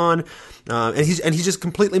going on. And he's just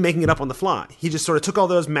completely making it up on the fly. He just sort of took all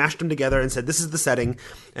those, mashed them together, and said, this is the setting,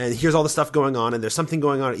 and here's all the stuff going on, and there's something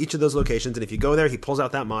going on at each of those locations. And if you go there, he pulls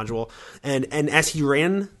out that module. And as he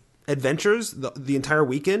ran adventures the entire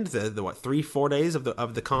weekend, the 3-4 days of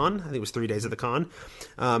the con, I think it was 3 days of the con,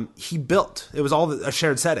 he built, it was all a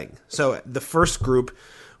shared setting. So the first group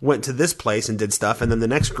went to this place and did stuff, and then the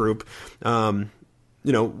next group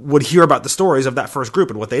would hear about the stories of that first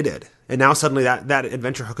group and what they did. And now suddenly that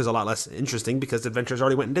adventure hook is a lot less interesting, because the adventurers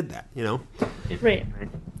already went and did that. Right.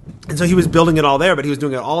 And so he was building it all there, but he was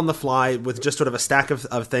doing it all on the fly with just sort of a stack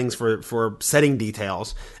of things for setting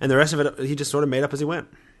details, and the rest of it he just sort of made up as he went.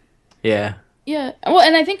 Yeah. Yeah. Well,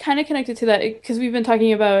 and I think kind of connected to that, because we've been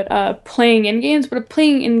talking about playing in games, but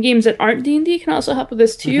playing in games that aren't D&D can also help with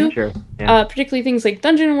this too. Sure. Yeah. Particularly things like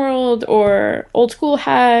Dungeon World or Old School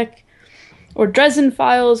Hack or Dresden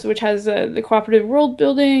Files, which has the cooperative world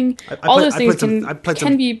building. All those things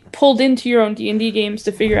can be pulled into your own D&D games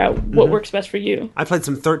to figure out what works best for you. I played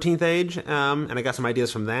some 13th Age, and I got some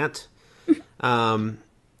ideas from that.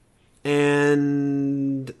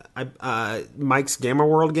 And Mike's Gamma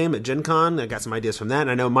World game at Gen Con, I got some ideas from that. And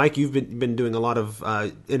I know, Mike, you've been doing a lot of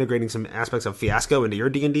integrating some aspects of Fiasco into your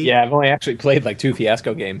D&D. Yeah, I've only actually played like 2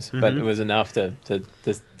 Fiasco games, but it was enough to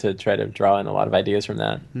try to draw in a lot of ideas from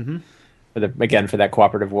that. For that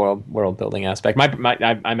cooperative world building aspect.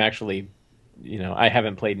 I'm actually, I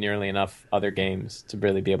haven't played nearly enough other games to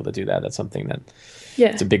really be able to do that. That's something that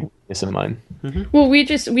it's a big weakness of mine. Well, we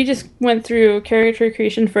just went through character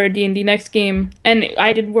creation for a D&D Next game, and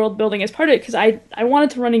I did world building as part of it, because I wanted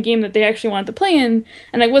to run a game that they actually wanted to play in,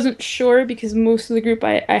 and I wasn't sure, because most of the group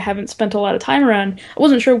I haven't spent a lot of time around, I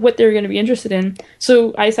wasn't sure what they were going to be interested in.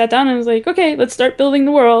 So I sat down and was like, okay, let's start building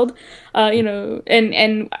the world.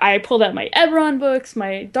 And I pulled out my Eberron books,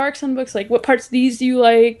 my Dark Sun books, like, what parts of these do you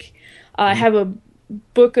like? I have a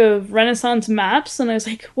book of Renaissance maps, and I was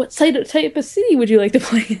like, what type of city would you like to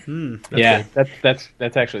play in?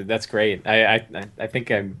 That's great. I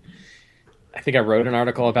think I wrote an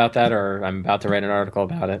article about that, or I'm about to write an article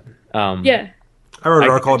about it. Yeah. I wrote an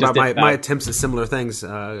article about my attempts at similar things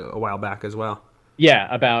a while back as well. Yeah,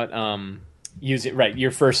 about using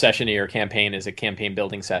your first session of your campaign is a campaign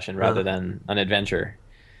building session rather than an adventure.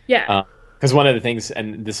 Yeah. Because one of the things,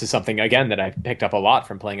 and this is something, again, that I've picked up a lot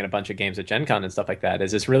from playing in a bunch of games at Gen Con and stuff like that,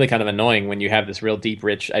 is it's really kind of annoying when you have this real deep,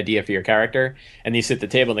 rich idea for your character, and you sit at the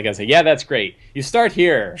table and the guy say, yeah, that's great. You start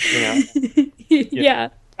here, Yeah.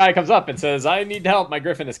 Guy comes up and says, I need help, my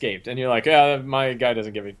griffin escaped. And you're like, my guy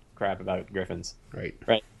doesn't give a crap about griffins.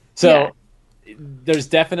 Right. So there's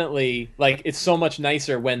definitely, like, it's so much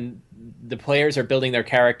nicer when the players are building their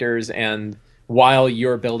characters and while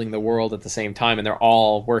you're building the world at the same time, and they're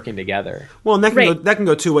all working together. Well, and that can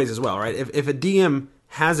go two ways as well, right? If a DM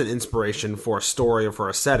has an inspiration for a story or for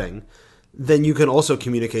a setting, then you can also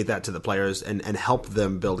communicate that to the players and help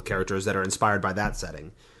them build characters that are inspired by that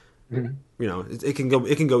setting. Mm-hmm. You know, it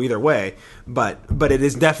can go either way, but it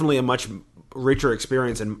is definitely a much richer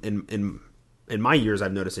experience in my years,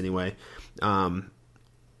 I've noticed anyway.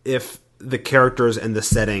 If the characters and the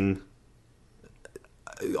setting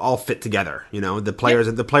all fit together, you know, the players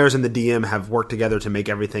and the DM have worked together to make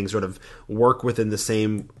everything sort of work within the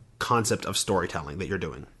same concept of storytelling that you're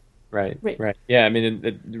doing. Right. Yeah, I mean,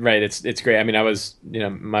 It's great. I mean, I was, you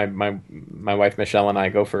know, my wife Michelle and I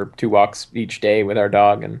go for 2 walks each day with our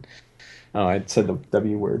dog, and I said the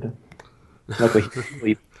W word. Luckily, he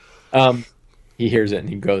sleeps. He hears it and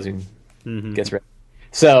he goes and gets ready.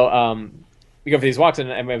 So we go for these walks,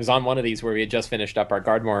 and it was on one of these where we had just finished up our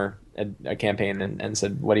Gardmore campaign and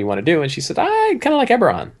said, what do you want to do? And she said, I kind of like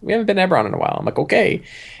Eberron. We haven't been to Eberron in a while. I'm like, okay.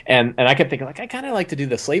 And I kept thinking, like, I kind of like to do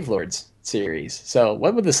the Slave Lords series. So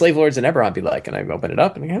what would the Slave Lords in Eberron be like? And I open it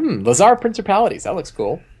up and I go, Lazar Principalities. That looks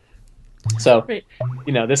cool. So,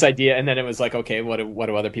 you know, this idea, and then it was like, okay, what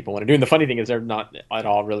do other people want to do? And the funny thing is they're not at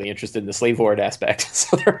all really interested in the Slave Lord aspect.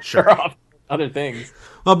 So they're off other things.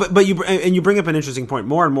 Well, but you bring up an interesting point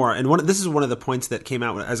more and more, and this is one of the points that came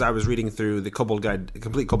out as I was reading through the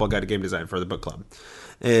Complete Kobold Guide to Game Design for the book club.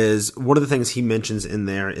 Is one of the things he mentions in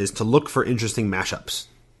there is to look for interesting mashups.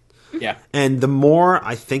 Yeah, and the more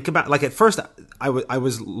I think about, like, at first I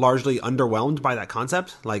was largely underwhelmed by that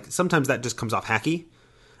concept. Like, sometimes that just comes off hacky.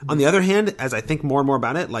 On the other hand, as I think more and more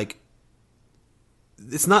about it, like,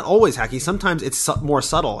 it's not always hacky. Sometimes it's more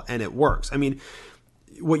subtle and it works. I mean,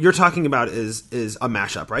 what you're talking about is a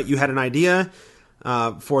mashup, right? You had an idea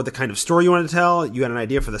for the kind of story you wanted to tell. You had an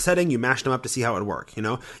idea for the setting. You mashed them up to see how it would work. You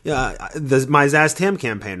know, my Zaz-Tam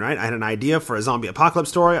campaign, right? I had an idea for a zombie apocalypse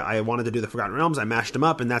story. I wanted to do the Forgotten Realms. I mashed them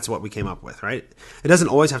up, and that's what we came up with, right? It doesn't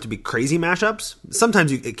always have to be crazy mashups.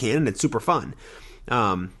 Sometimes it can, and it's super fun.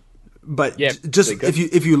 But just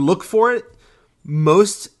if you look for it,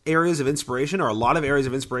 most areas of inspiration, or a lot of areas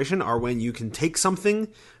of inspiration, are when you can take something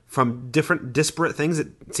from different disparate things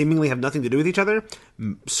that seemingly have nothing to do with each other,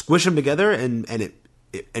 squish them together, and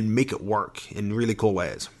make it work in really cool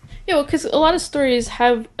ways. Yeah, well, because a lot of stories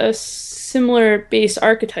have a similar base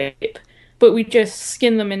archetype, but we just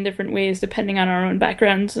skin them in different ways depending on our own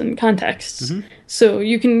backgrounds and contexts. Mm-hmm. So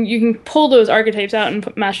you can pull those archetypes out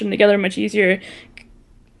and mash them together much easier.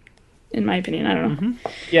 In my opinion, I don't know. Mm-hmm.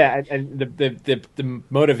 Yeah, and the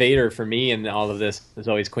motivator for me in all of this is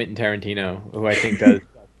always Quentin Tarantino, who I think does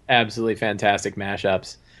absolutely fantastic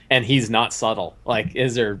mashups, and he's not subtle. Like,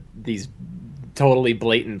 is there these totally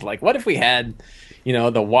blatant, like, what if we had, you know,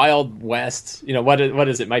 the Wild West, you know, what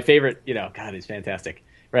is it? My favorite, you know, God, he's fantastic,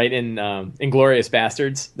 right? In Inglourious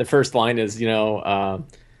Bastards, the first line is, you know,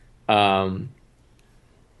 what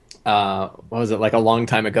was it, like a long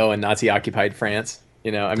time ago in Nazi-occupied France?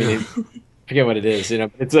 You know, I mean, I forget what it is. You know,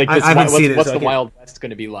 it's like what's the Wild West going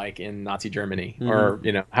to be like in Nazi Germany, mm-hmm. or,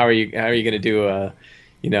 you know, how are you going to do a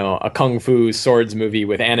kung fu swords movie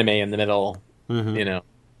with anime in the middle? Mm-hmm. You know,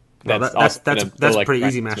 that's like pretty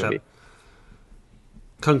easy mashup. Movie.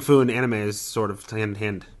 Kung fu and anime is sort of hand in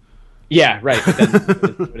hand. Yeah, right. But then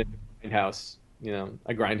put it in a grindhouse, you know,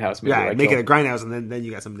 a grindhouse movie. Yeah, like make it a grindhouse, and then you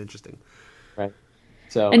got something interesting. Right.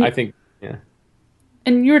 So I think, yeah.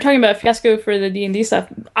 And you were talking about Fiasco for the D&D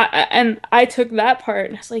stuff, I took that part,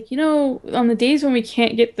 and I was like, you know, on the days when we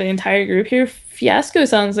can't get the entire group here, Fiasco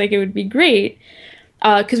sounds like it would be great,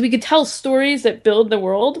 because we could tell stories that build the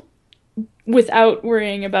world without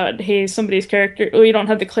worrying about, hey, somebody's character, oh, you don't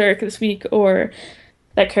have the cleric this week, or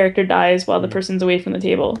that character dies while the person's away from the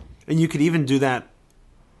table. And you could even do that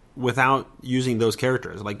without using those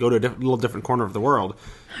characters, like go to a little different corner of the world,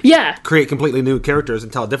 create completely new characters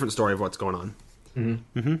and tell a different story of what's going on.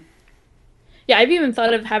 Mm-hmm. Mm-hmm. Yeah, I've even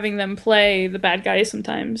thought of having them play the bad guys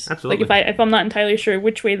sometimes. Absolutely. Like if I'm not entirely sure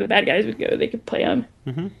which way the bad guys would go, they could play them.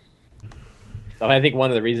 Mm-hmm. So I think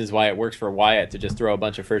one of the reasons why it works for Wyatt to just throw a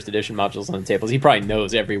bunch of first edition modules on the table is he probably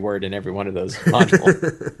knows every word in every one of those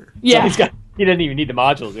modules. Yeah, so he doesn't even need the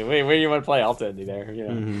modules. Where do you want to play? I'll send you there. You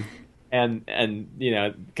know. Mm-hmm. and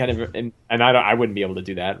kind of, and I wouldn't be able to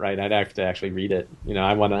do that, right? I'd have to actually read it.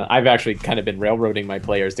 I've actually kind of been railroading my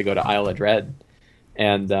players to go to Isle of Dread,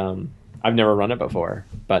 and I've never run it before,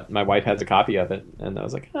 but my wife has a copy of it, and I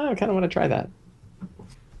was like, oh, I kind of want to try that.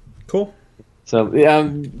 Cool. So,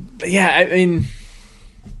 but yeah, I mean,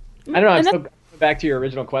 I don't know. I'm still going back to your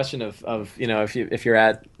original question of if you're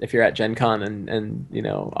at Gen Con and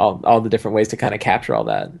all the different ways to kind of capture all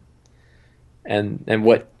that, and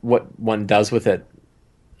what one does with it.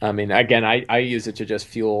 I mean, again, I use it to just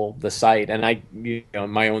fuel the site, and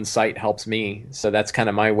my own site helps me, so that's kind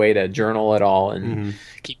of my way to journal it all and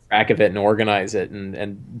keep track of it and organize it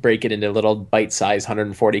and break it into little bite-sized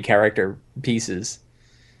 140 character pieces.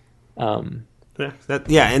 And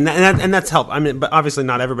that's help. I mean, but obviously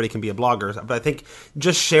not everybody can be a blogger. But I think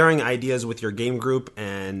just sharing ideas with your game group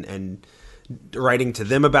and writing to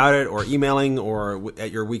them about it, or emailing, or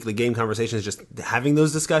at your weekly game conversations, just having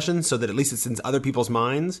those discussions, so that at least it's in other people's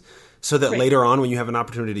minds, so that later on when you have an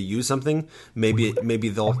opportunity to use something, maybe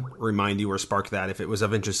they'll remind you or spark that if it was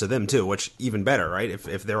of interest to them too. Which even better, right?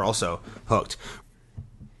 If they're also hooked.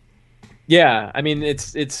 Yeah, I mean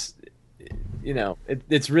it's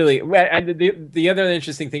really the other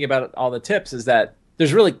interesting thing about all the tips is that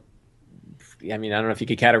there's really, I mean, I don't know if you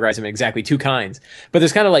could categorize them in exactly two kinds, but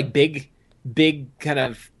there's kind of like big kind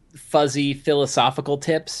of fuzzy philosophical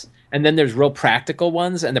tips, and then there's real practical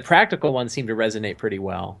ones, and the practical ones seem to resonate pretty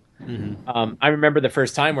well. I remember the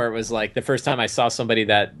first time where it was like the first time I saw somebody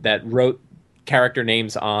that wrote character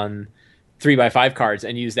names on 3x5 cards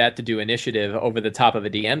and used that to do initiative over the top of a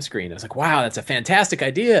DM screen. I was like, wow, that's a fantastic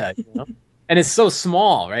idea. And it's so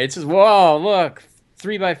small, right? It's just, whoa, look,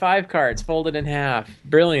 3x5 cards folded in half.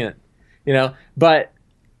 Brilliant. But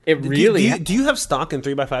it really... Do you have stock in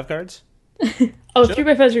 3x5 cards? Oh,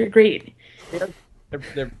 3x5s are great.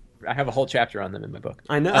 I have a whole chapter on them in my book.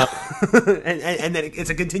 I know. and then it's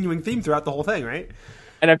a continuing theme throughout the whole thing, right?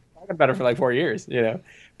 And I've been talking about it for like 4 years,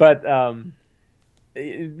 But the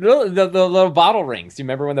little bottle rings. Do you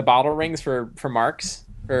remember when the bottle rings for marks?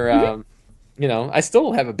 I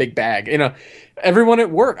still have a big bag. Everyone at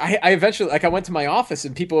work, I eventually, I went to my office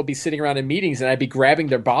and people would be sitting around in meetings and I'd be grabbing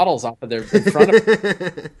their bottles off of their in front of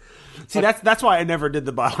them. See, that's why I never did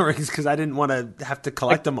the bottle rings, because I didn't want to have to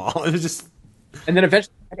collect them all. It was just... And then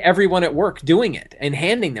eventually everyone at work doing it and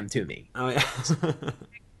handing them to me. Oh, yeah.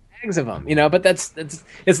 Bags of them, but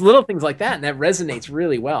it's little things like that, and that resonates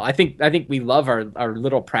really well. I think we love our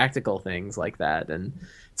little practical things like that, and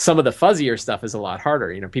some of the fuzzier stuff is a lot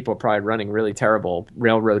harder. People are probably running really terrible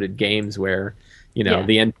railroaded games where, the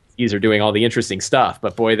NPCs are doing all the interesting stuff,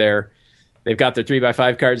 but boy, they've got their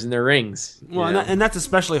 3x5 cards and their rings. Well, and that's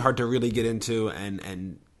especially hard to really get into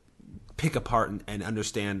and pick apart and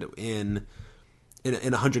understand in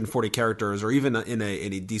 140 characters, or even in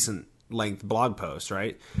a decent length blog post,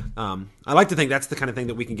 right? I like to think that's the kind of thing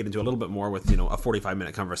that we can get into a little bit more with, a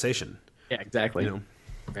 45-minute conversation. Yeah, exactly. The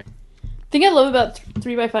Right. thing I love about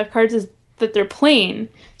 3x5 cards is that they're plain,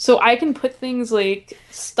 so I can put things like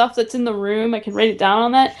stuff that's in the room, I can write it down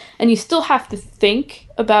on that, and you still have to think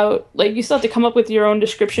about, like, you still have to come up with your own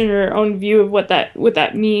description or your own view of what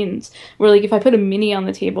that means. Where, like, if I put a mini on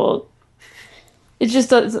the table, it just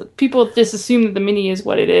does, people just assume that the mini is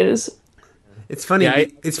what it is. It's funny.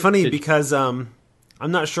 It's funny because I'm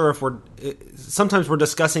not sure if sometimes we're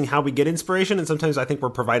discussing how we get inspiration, and sometimes I think we're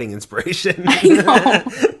providing inspiration. I know.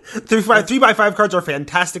 3x5 cards are a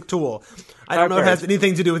fantastic tool. I don't know if it has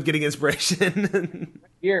anything to do with getting inspiration.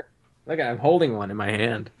 Here, look, I'm holding one in my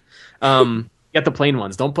hand. Get the plain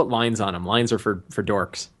ones. Don't put lines on them. Lines are for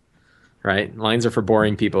dorks, right? Lines are for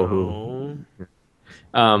boring people who...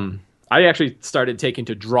 I actually started taking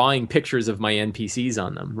to drawing pictures of my NPCs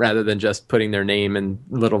on them rather than just putting their name and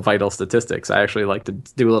little vital statistics. I actually like to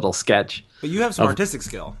do a little sketch. But you have some artistic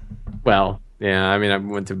skill. Well, yeah. I mean, I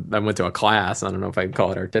went to a class. I don't know if I'd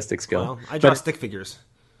call it artistic skill. Well, I draw stick figures.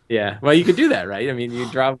 Yeah. Well, you could do that, right? I mean,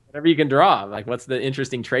 you draw whatever you can draw. Like, what's the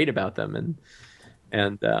interesting trait about them?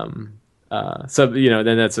 So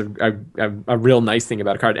then that's a real nice thing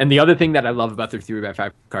about a card. And the other thing that I love about the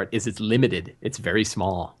 3x5 card is it's limited. It's very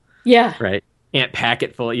small. Yeah. Right. Can't pack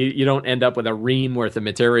it full. You don't end up with a ream worth of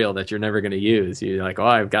material that you're never going to use. You're like,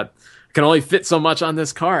 I can only fit so much on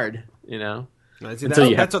this card, See,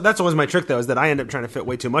 that's always my trick, though, is that I end up trying to fit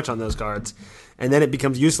way too much on those cards, and then it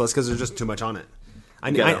becomes useless because there's just too much on it.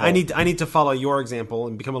 I need to follow your example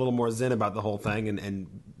and become a little more zen about the whole thing and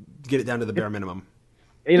get it down to the bare minimum.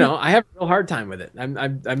 I have a real hard time with it.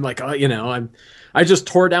 I'm like, I just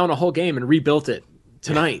tore down a whole game and rebuilt it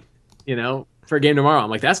tonight, for a game tomorrow. I'm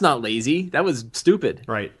like, that's not lazy. That was stupid.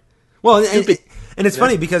 Right. Well, and it's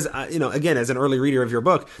funny because, again, as an early reader of your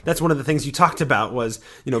book, that's one of the things you talked about was,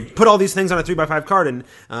 put all these things on a 3x5 card, and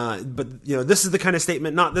but this is the kind of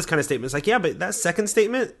statement, not this kind of statement. It's like, yeah, but that second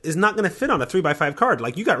statement is not going to fit on a 3x5 card.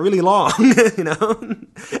 Like, you got really long,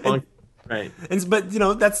 Long, right?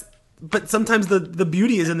 But sometimes the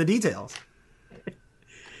beauty is in the details.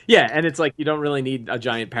 Yeah, and it's like you don't really need a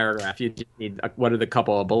giant paragraph. You just need what are the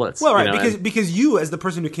couple of bullets? Well, right, because you, as the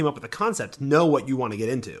person who came up with the concept, know what you want to get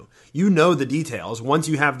into. You know the details. Once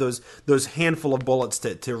you have those handful of bullets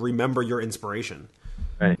to remember your inspiration.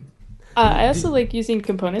 Right. I also like using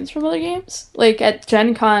components from other games. Like at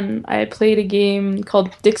Gen Con, I played a game called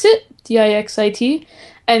Dixit, Dixit,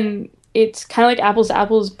 and it's kind of like apples to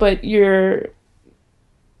apples, but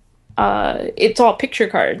it's all picture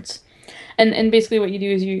cards. And basically what you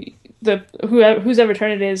do is whose ever turn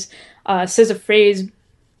it is says a phrase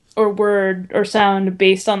or word or sound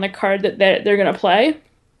based on the card that they're going to play,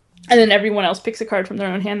 and then everyone else picks a card from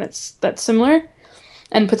their own hand that's similar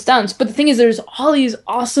and puts down. But the thing is, there's all these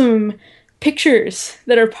awesome pictures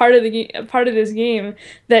that are part of this game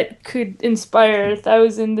that could inspire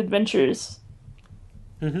 1,000 adventures.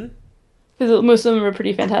 Mm-hmm. Because most of them are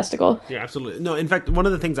pretty fantastical. Yeah, absolutely. No, in fact, one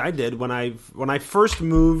of the things I did when I first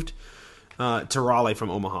moved to Raleigh from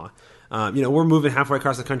Omaha. We're moving halfway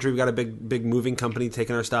across the country. We got a big moving company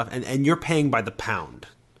taking our stuff, and you're paying by the pound.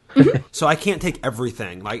 So I can't take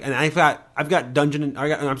everything. And I've got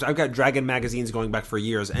Dragon magazines going back for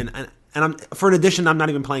years, and I'm for an edition I'm not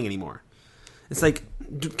even playing anymore. It's like,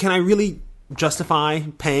 can I really justify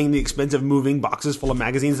paying the expense of moving boxes full of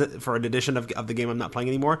magazines for an edition of the game I'm not playing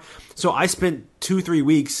anymore? So I spent 2-3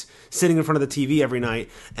 weeks sitting in front of the TV every night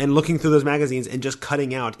and looking through those magazines and just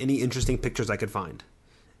cutting out any interesting pictures I could find.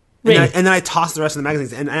 And then I tossed the rest of the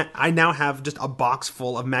magazines, and I now have just a box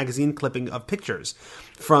full of magazine clipping of pictures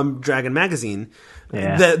from Dragon magazine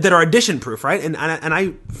that are edition proof, right? And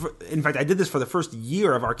I, in fact, I did this for the first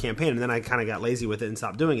year of our campaign, and then I kind of got lazy with it and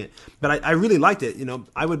stopped doing it. But I really liked it.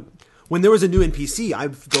 I would, when there was a new NPC,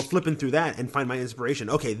 I'd go flipping through that and find my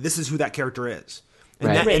inspiration. Okay, this is who that character is.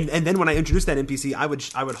 And then when I introduced that NPC, I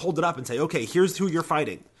would hold it up and say, okay, here's who you're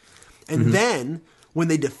fighting. And then when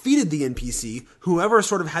they defeated the NPC, whoever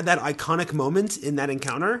sort of had that iconic moment in that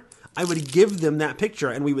encounter, I would give them that picture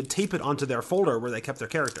and we would tape it onto their folder where they kept their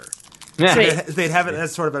character. Yeah. So they'd have it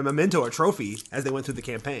as sort of a memento, a trophy, as they went through the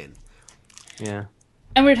campaign. Yeah.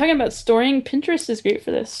 And we were talking about storing. Pinterest is great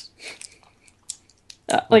for this.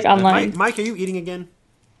 Online. Mike, are you eating again?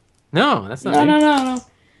 No, that's not No.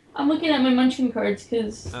 I'm looking at my Munchkin cards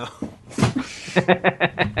because... Oh.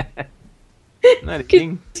 Not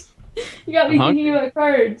eating. You got me thinking about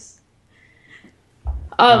cards.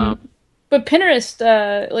 But Pinterest,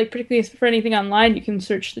 particularly for anything online, you can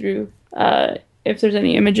search through. If there's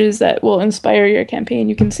any images that will inspire your campaign,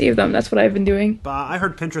 you can save them. That's what I've been doing. I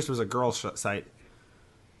heard Pinterest was a girl's site.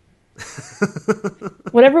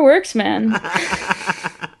 Whatever works, man.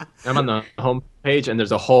 I'm on the home page, and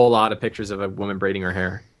there's a whole lot of pictures of a woman braiding her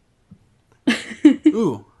hair.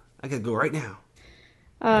 Ooh, I could go right now.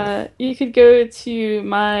 You could go to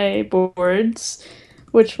my boards,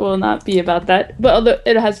 which will not be about that, but although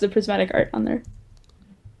it has the prismatic art on there.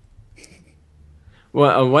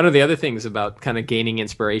 Well, one of the other things about kind of gaining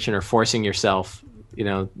inspiration or forcing yourself,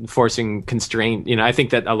 forcing constraint, I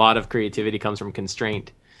think that a lot of creativity comes from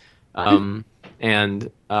constraint.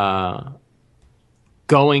 And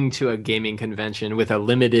going to a gaming convention with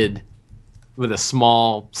a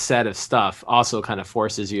small set of stuff also kind of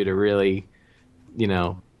forces you to really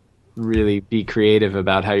be creative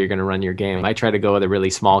about how you're going to run your game. I try to go with a really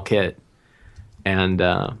small kit, and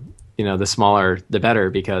the smaller the better,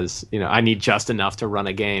 because I need just enough to run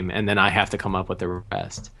a game, and then I have to come up with the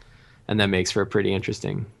rest, and that makes for a pretty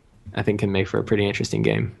interesting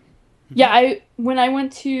game. Yeah, when I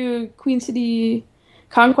went to Queen City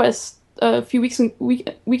Conquest a few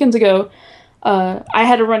weekends ago, I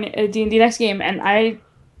had to run a D&D Next game, and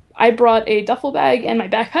I brought a duffel bag and my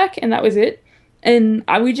backpack, and that was it. And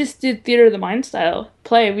we just did Theater of the Mind style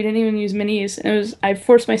play. We didn't even use minis. And I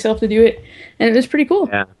forced myself to do it, and it was pretty cool.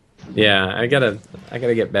 Yeah. I gotta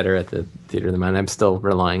get better at the Theater of the Mind. I'm still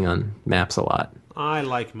relying on maps a lot. I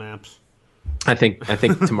like maps. I think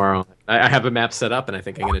tomorrow I have a map set up, and I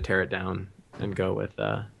think I'm going to tear it down and go with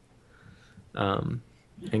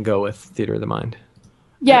Theater of the Mind.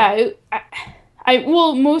 Yeah,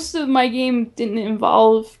 most of my game didn't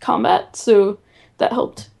involve combat, so that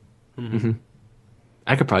helped. Mm-hmm.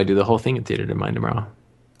 I could probably do the whole thing in Theater of the Mind tomorrow.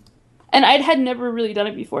 And I had never really done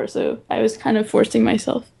it before, so I was kind of forcing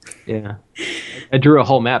myself. Yeah, I drew a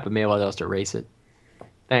whole map, but maybe I'll just erase it.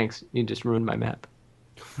 Thanks, you just ruined my map.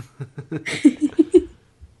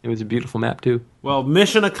 It was a beautiful map too. Well,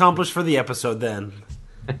 mission accomplished for the episode then.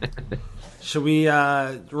 Should we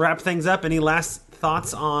wrap things up? Any last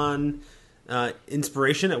thoughts on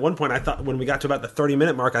inspiration? At one point, I thought when we got to about the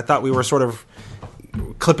 30-minute mark, I thought we were sort of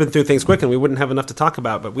clipping through things quick and we wouldn't have enough to talk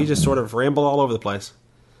about, but we just sort of rambled all over the place.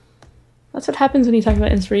 That's what happens when you talk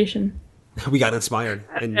about inspiration. We got inspired.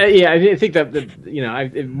 And Yeah, I think that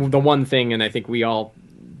the one thing, and I think we all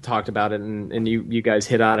talked about it, and you guys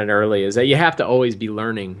hit on it early, is that you have to always be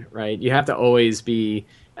learning, right? You have to always be.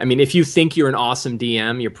 I mean, if you think you're an awesome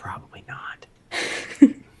DM, you're probably not,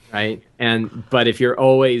 right? But if you're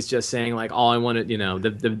always just saying like, all I want to,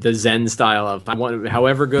 the Zen style of, I want,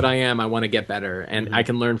 however good I am, I want to get better, and I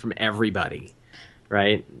can learn from everybody,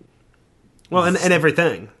 right? Well, and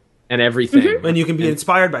everything. And everything. And you can be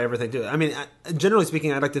inspired by everything, too. I mean, generally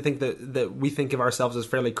speaking, I'd like to think that we think of ourselves as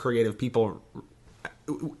fairly creative people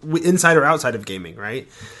inside or outside of gaming, right?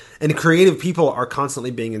 And creative people are constantly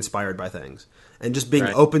being inspired by things. And just being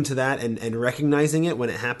open to that and recognizing it when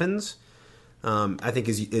it happens, I think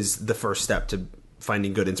is the first step to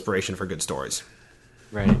finding good inspiration for good stories.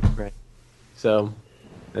 Right. So,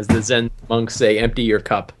 as the Zen monks say, empty your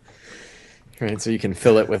cup, right? So you can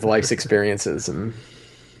fill it with life's experiences and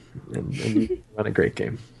run a great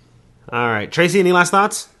game. All right. Tracy, any last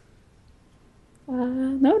thoughts?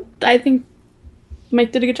 No, I think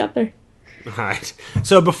Mike did a good job there. All right.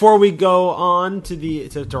 So before we go on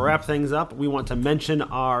to wrap things up, we want to mention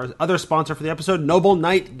our other sponsor for the episode, Noble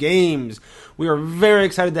Knight Games. We are very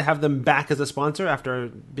excited to have them back as a sponsor after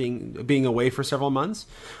being away for several months.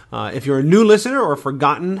 If you're a new listener or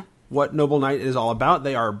forgotten what Noble Knight is all about,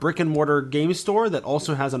 they are a brick-and-mortar game store that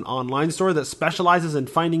also has an online store that specializes in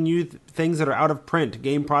finding you things that are out of print,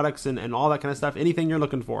 game products and all that kind of stuff, anything you're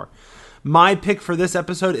looking for. My pick for this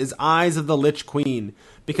episode is Eyes of the Lich Queen,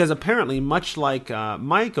 because apparently, much like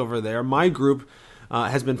Mike over there, my group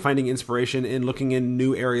has been finding inspiration in looking in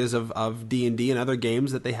new areas of D&D and other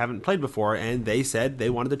games that they haven't played before, and they said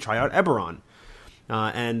they wanted to try out Eberron.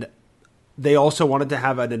 And they also wanted to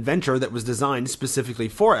have an adventure that was designed specifically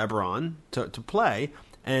for Eberron to play,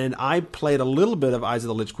 and I played a little bit of Eyes of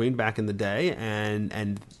the Lich Queen back in the day,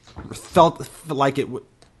 and felt like it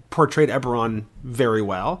portrayed Eberron very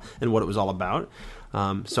well and what it was all about.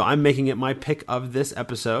 So I'm making it my pick of this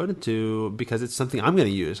episode because it's something I'm going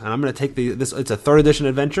to use, and I'm going to take this. It's a 3rd edition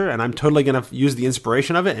adventure, and I'm totally going to use the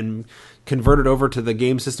inspiration of it and convert it over to the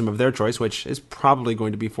game system of their choice, which is probably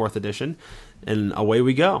going to be 4th edition, and away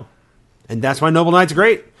we go. And that's why Noble Knight's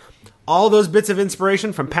great. All those bits of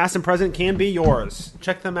inspiration from past and present can be yours.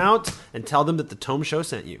 Check them out and tell them that the Tome Show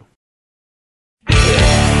sent you.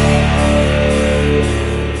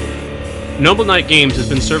 Noble Knight Games has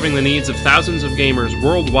been serving the needs of thousands of gamers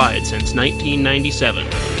worldwide since 1997.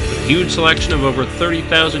 With a huge selection of over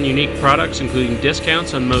 30,000 unique products, including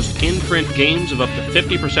discounts on most in-print games of up to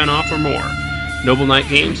 50% off or more. Noble Knight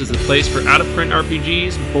Games is the place for out-of-print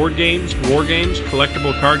RPGs, board games, war games,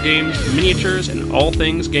 collectible card games, miniatures, and all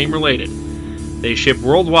things game-related. They ship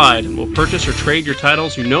worldwide and will purchase or trade your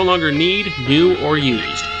titles you no longer need, new, or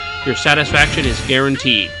used. Your satisfaction is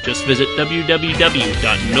guaranteed. Just visit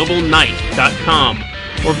www.nobleknight.com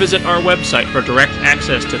or visit our website for direct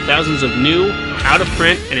access to thousands of new,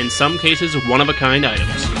 out-of-print, and in some cases, one-of-a-kind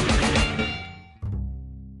items.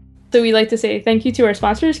 So we'd like to say thank you to our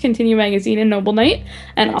sponsors, Continue Magazine and Noble Knight,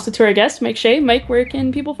 and also to our guest, Mike Shea. Mike, where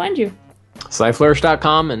can people find you?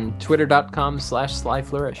 Slyflourish.com and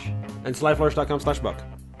twitter.com/slyflourish. And slyflourish.com/book.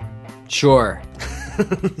 Sure.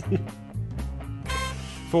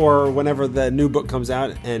 For whenever the new book comes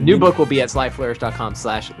out. And New book will be at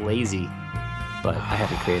slyflourish.com/lazy, but I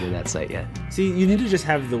haven't created that site yet. See, you need to just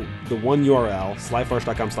have the one URL,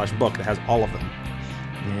 slyflourish.com/book, that has all of them.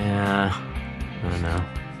 Yeah, I don't know.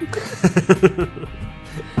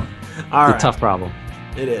 All right. It's a tough problem.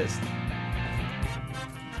 It is.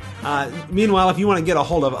 Meanwhile, if you want to get a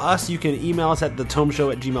hold of us, you can email us at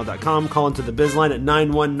thetomeshow@gmail.com, call into the biz line at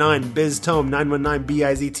 919-BIZ-TOME,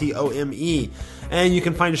 919-BIZTOME, and you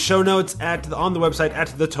can find show notes on the website at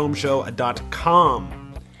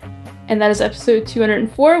thetomeshow.com. And that is episode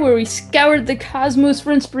 204, where we scoured the cosmos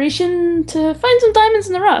for inspiration to find some diamonds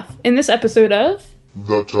in the rough. In this episode of...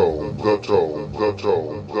 The Tome, the Tome, the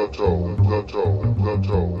Tome, the Tome, the Tome, the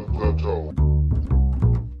Tome, the Tome.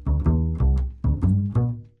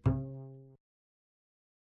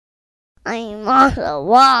 I'm on the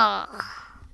wall.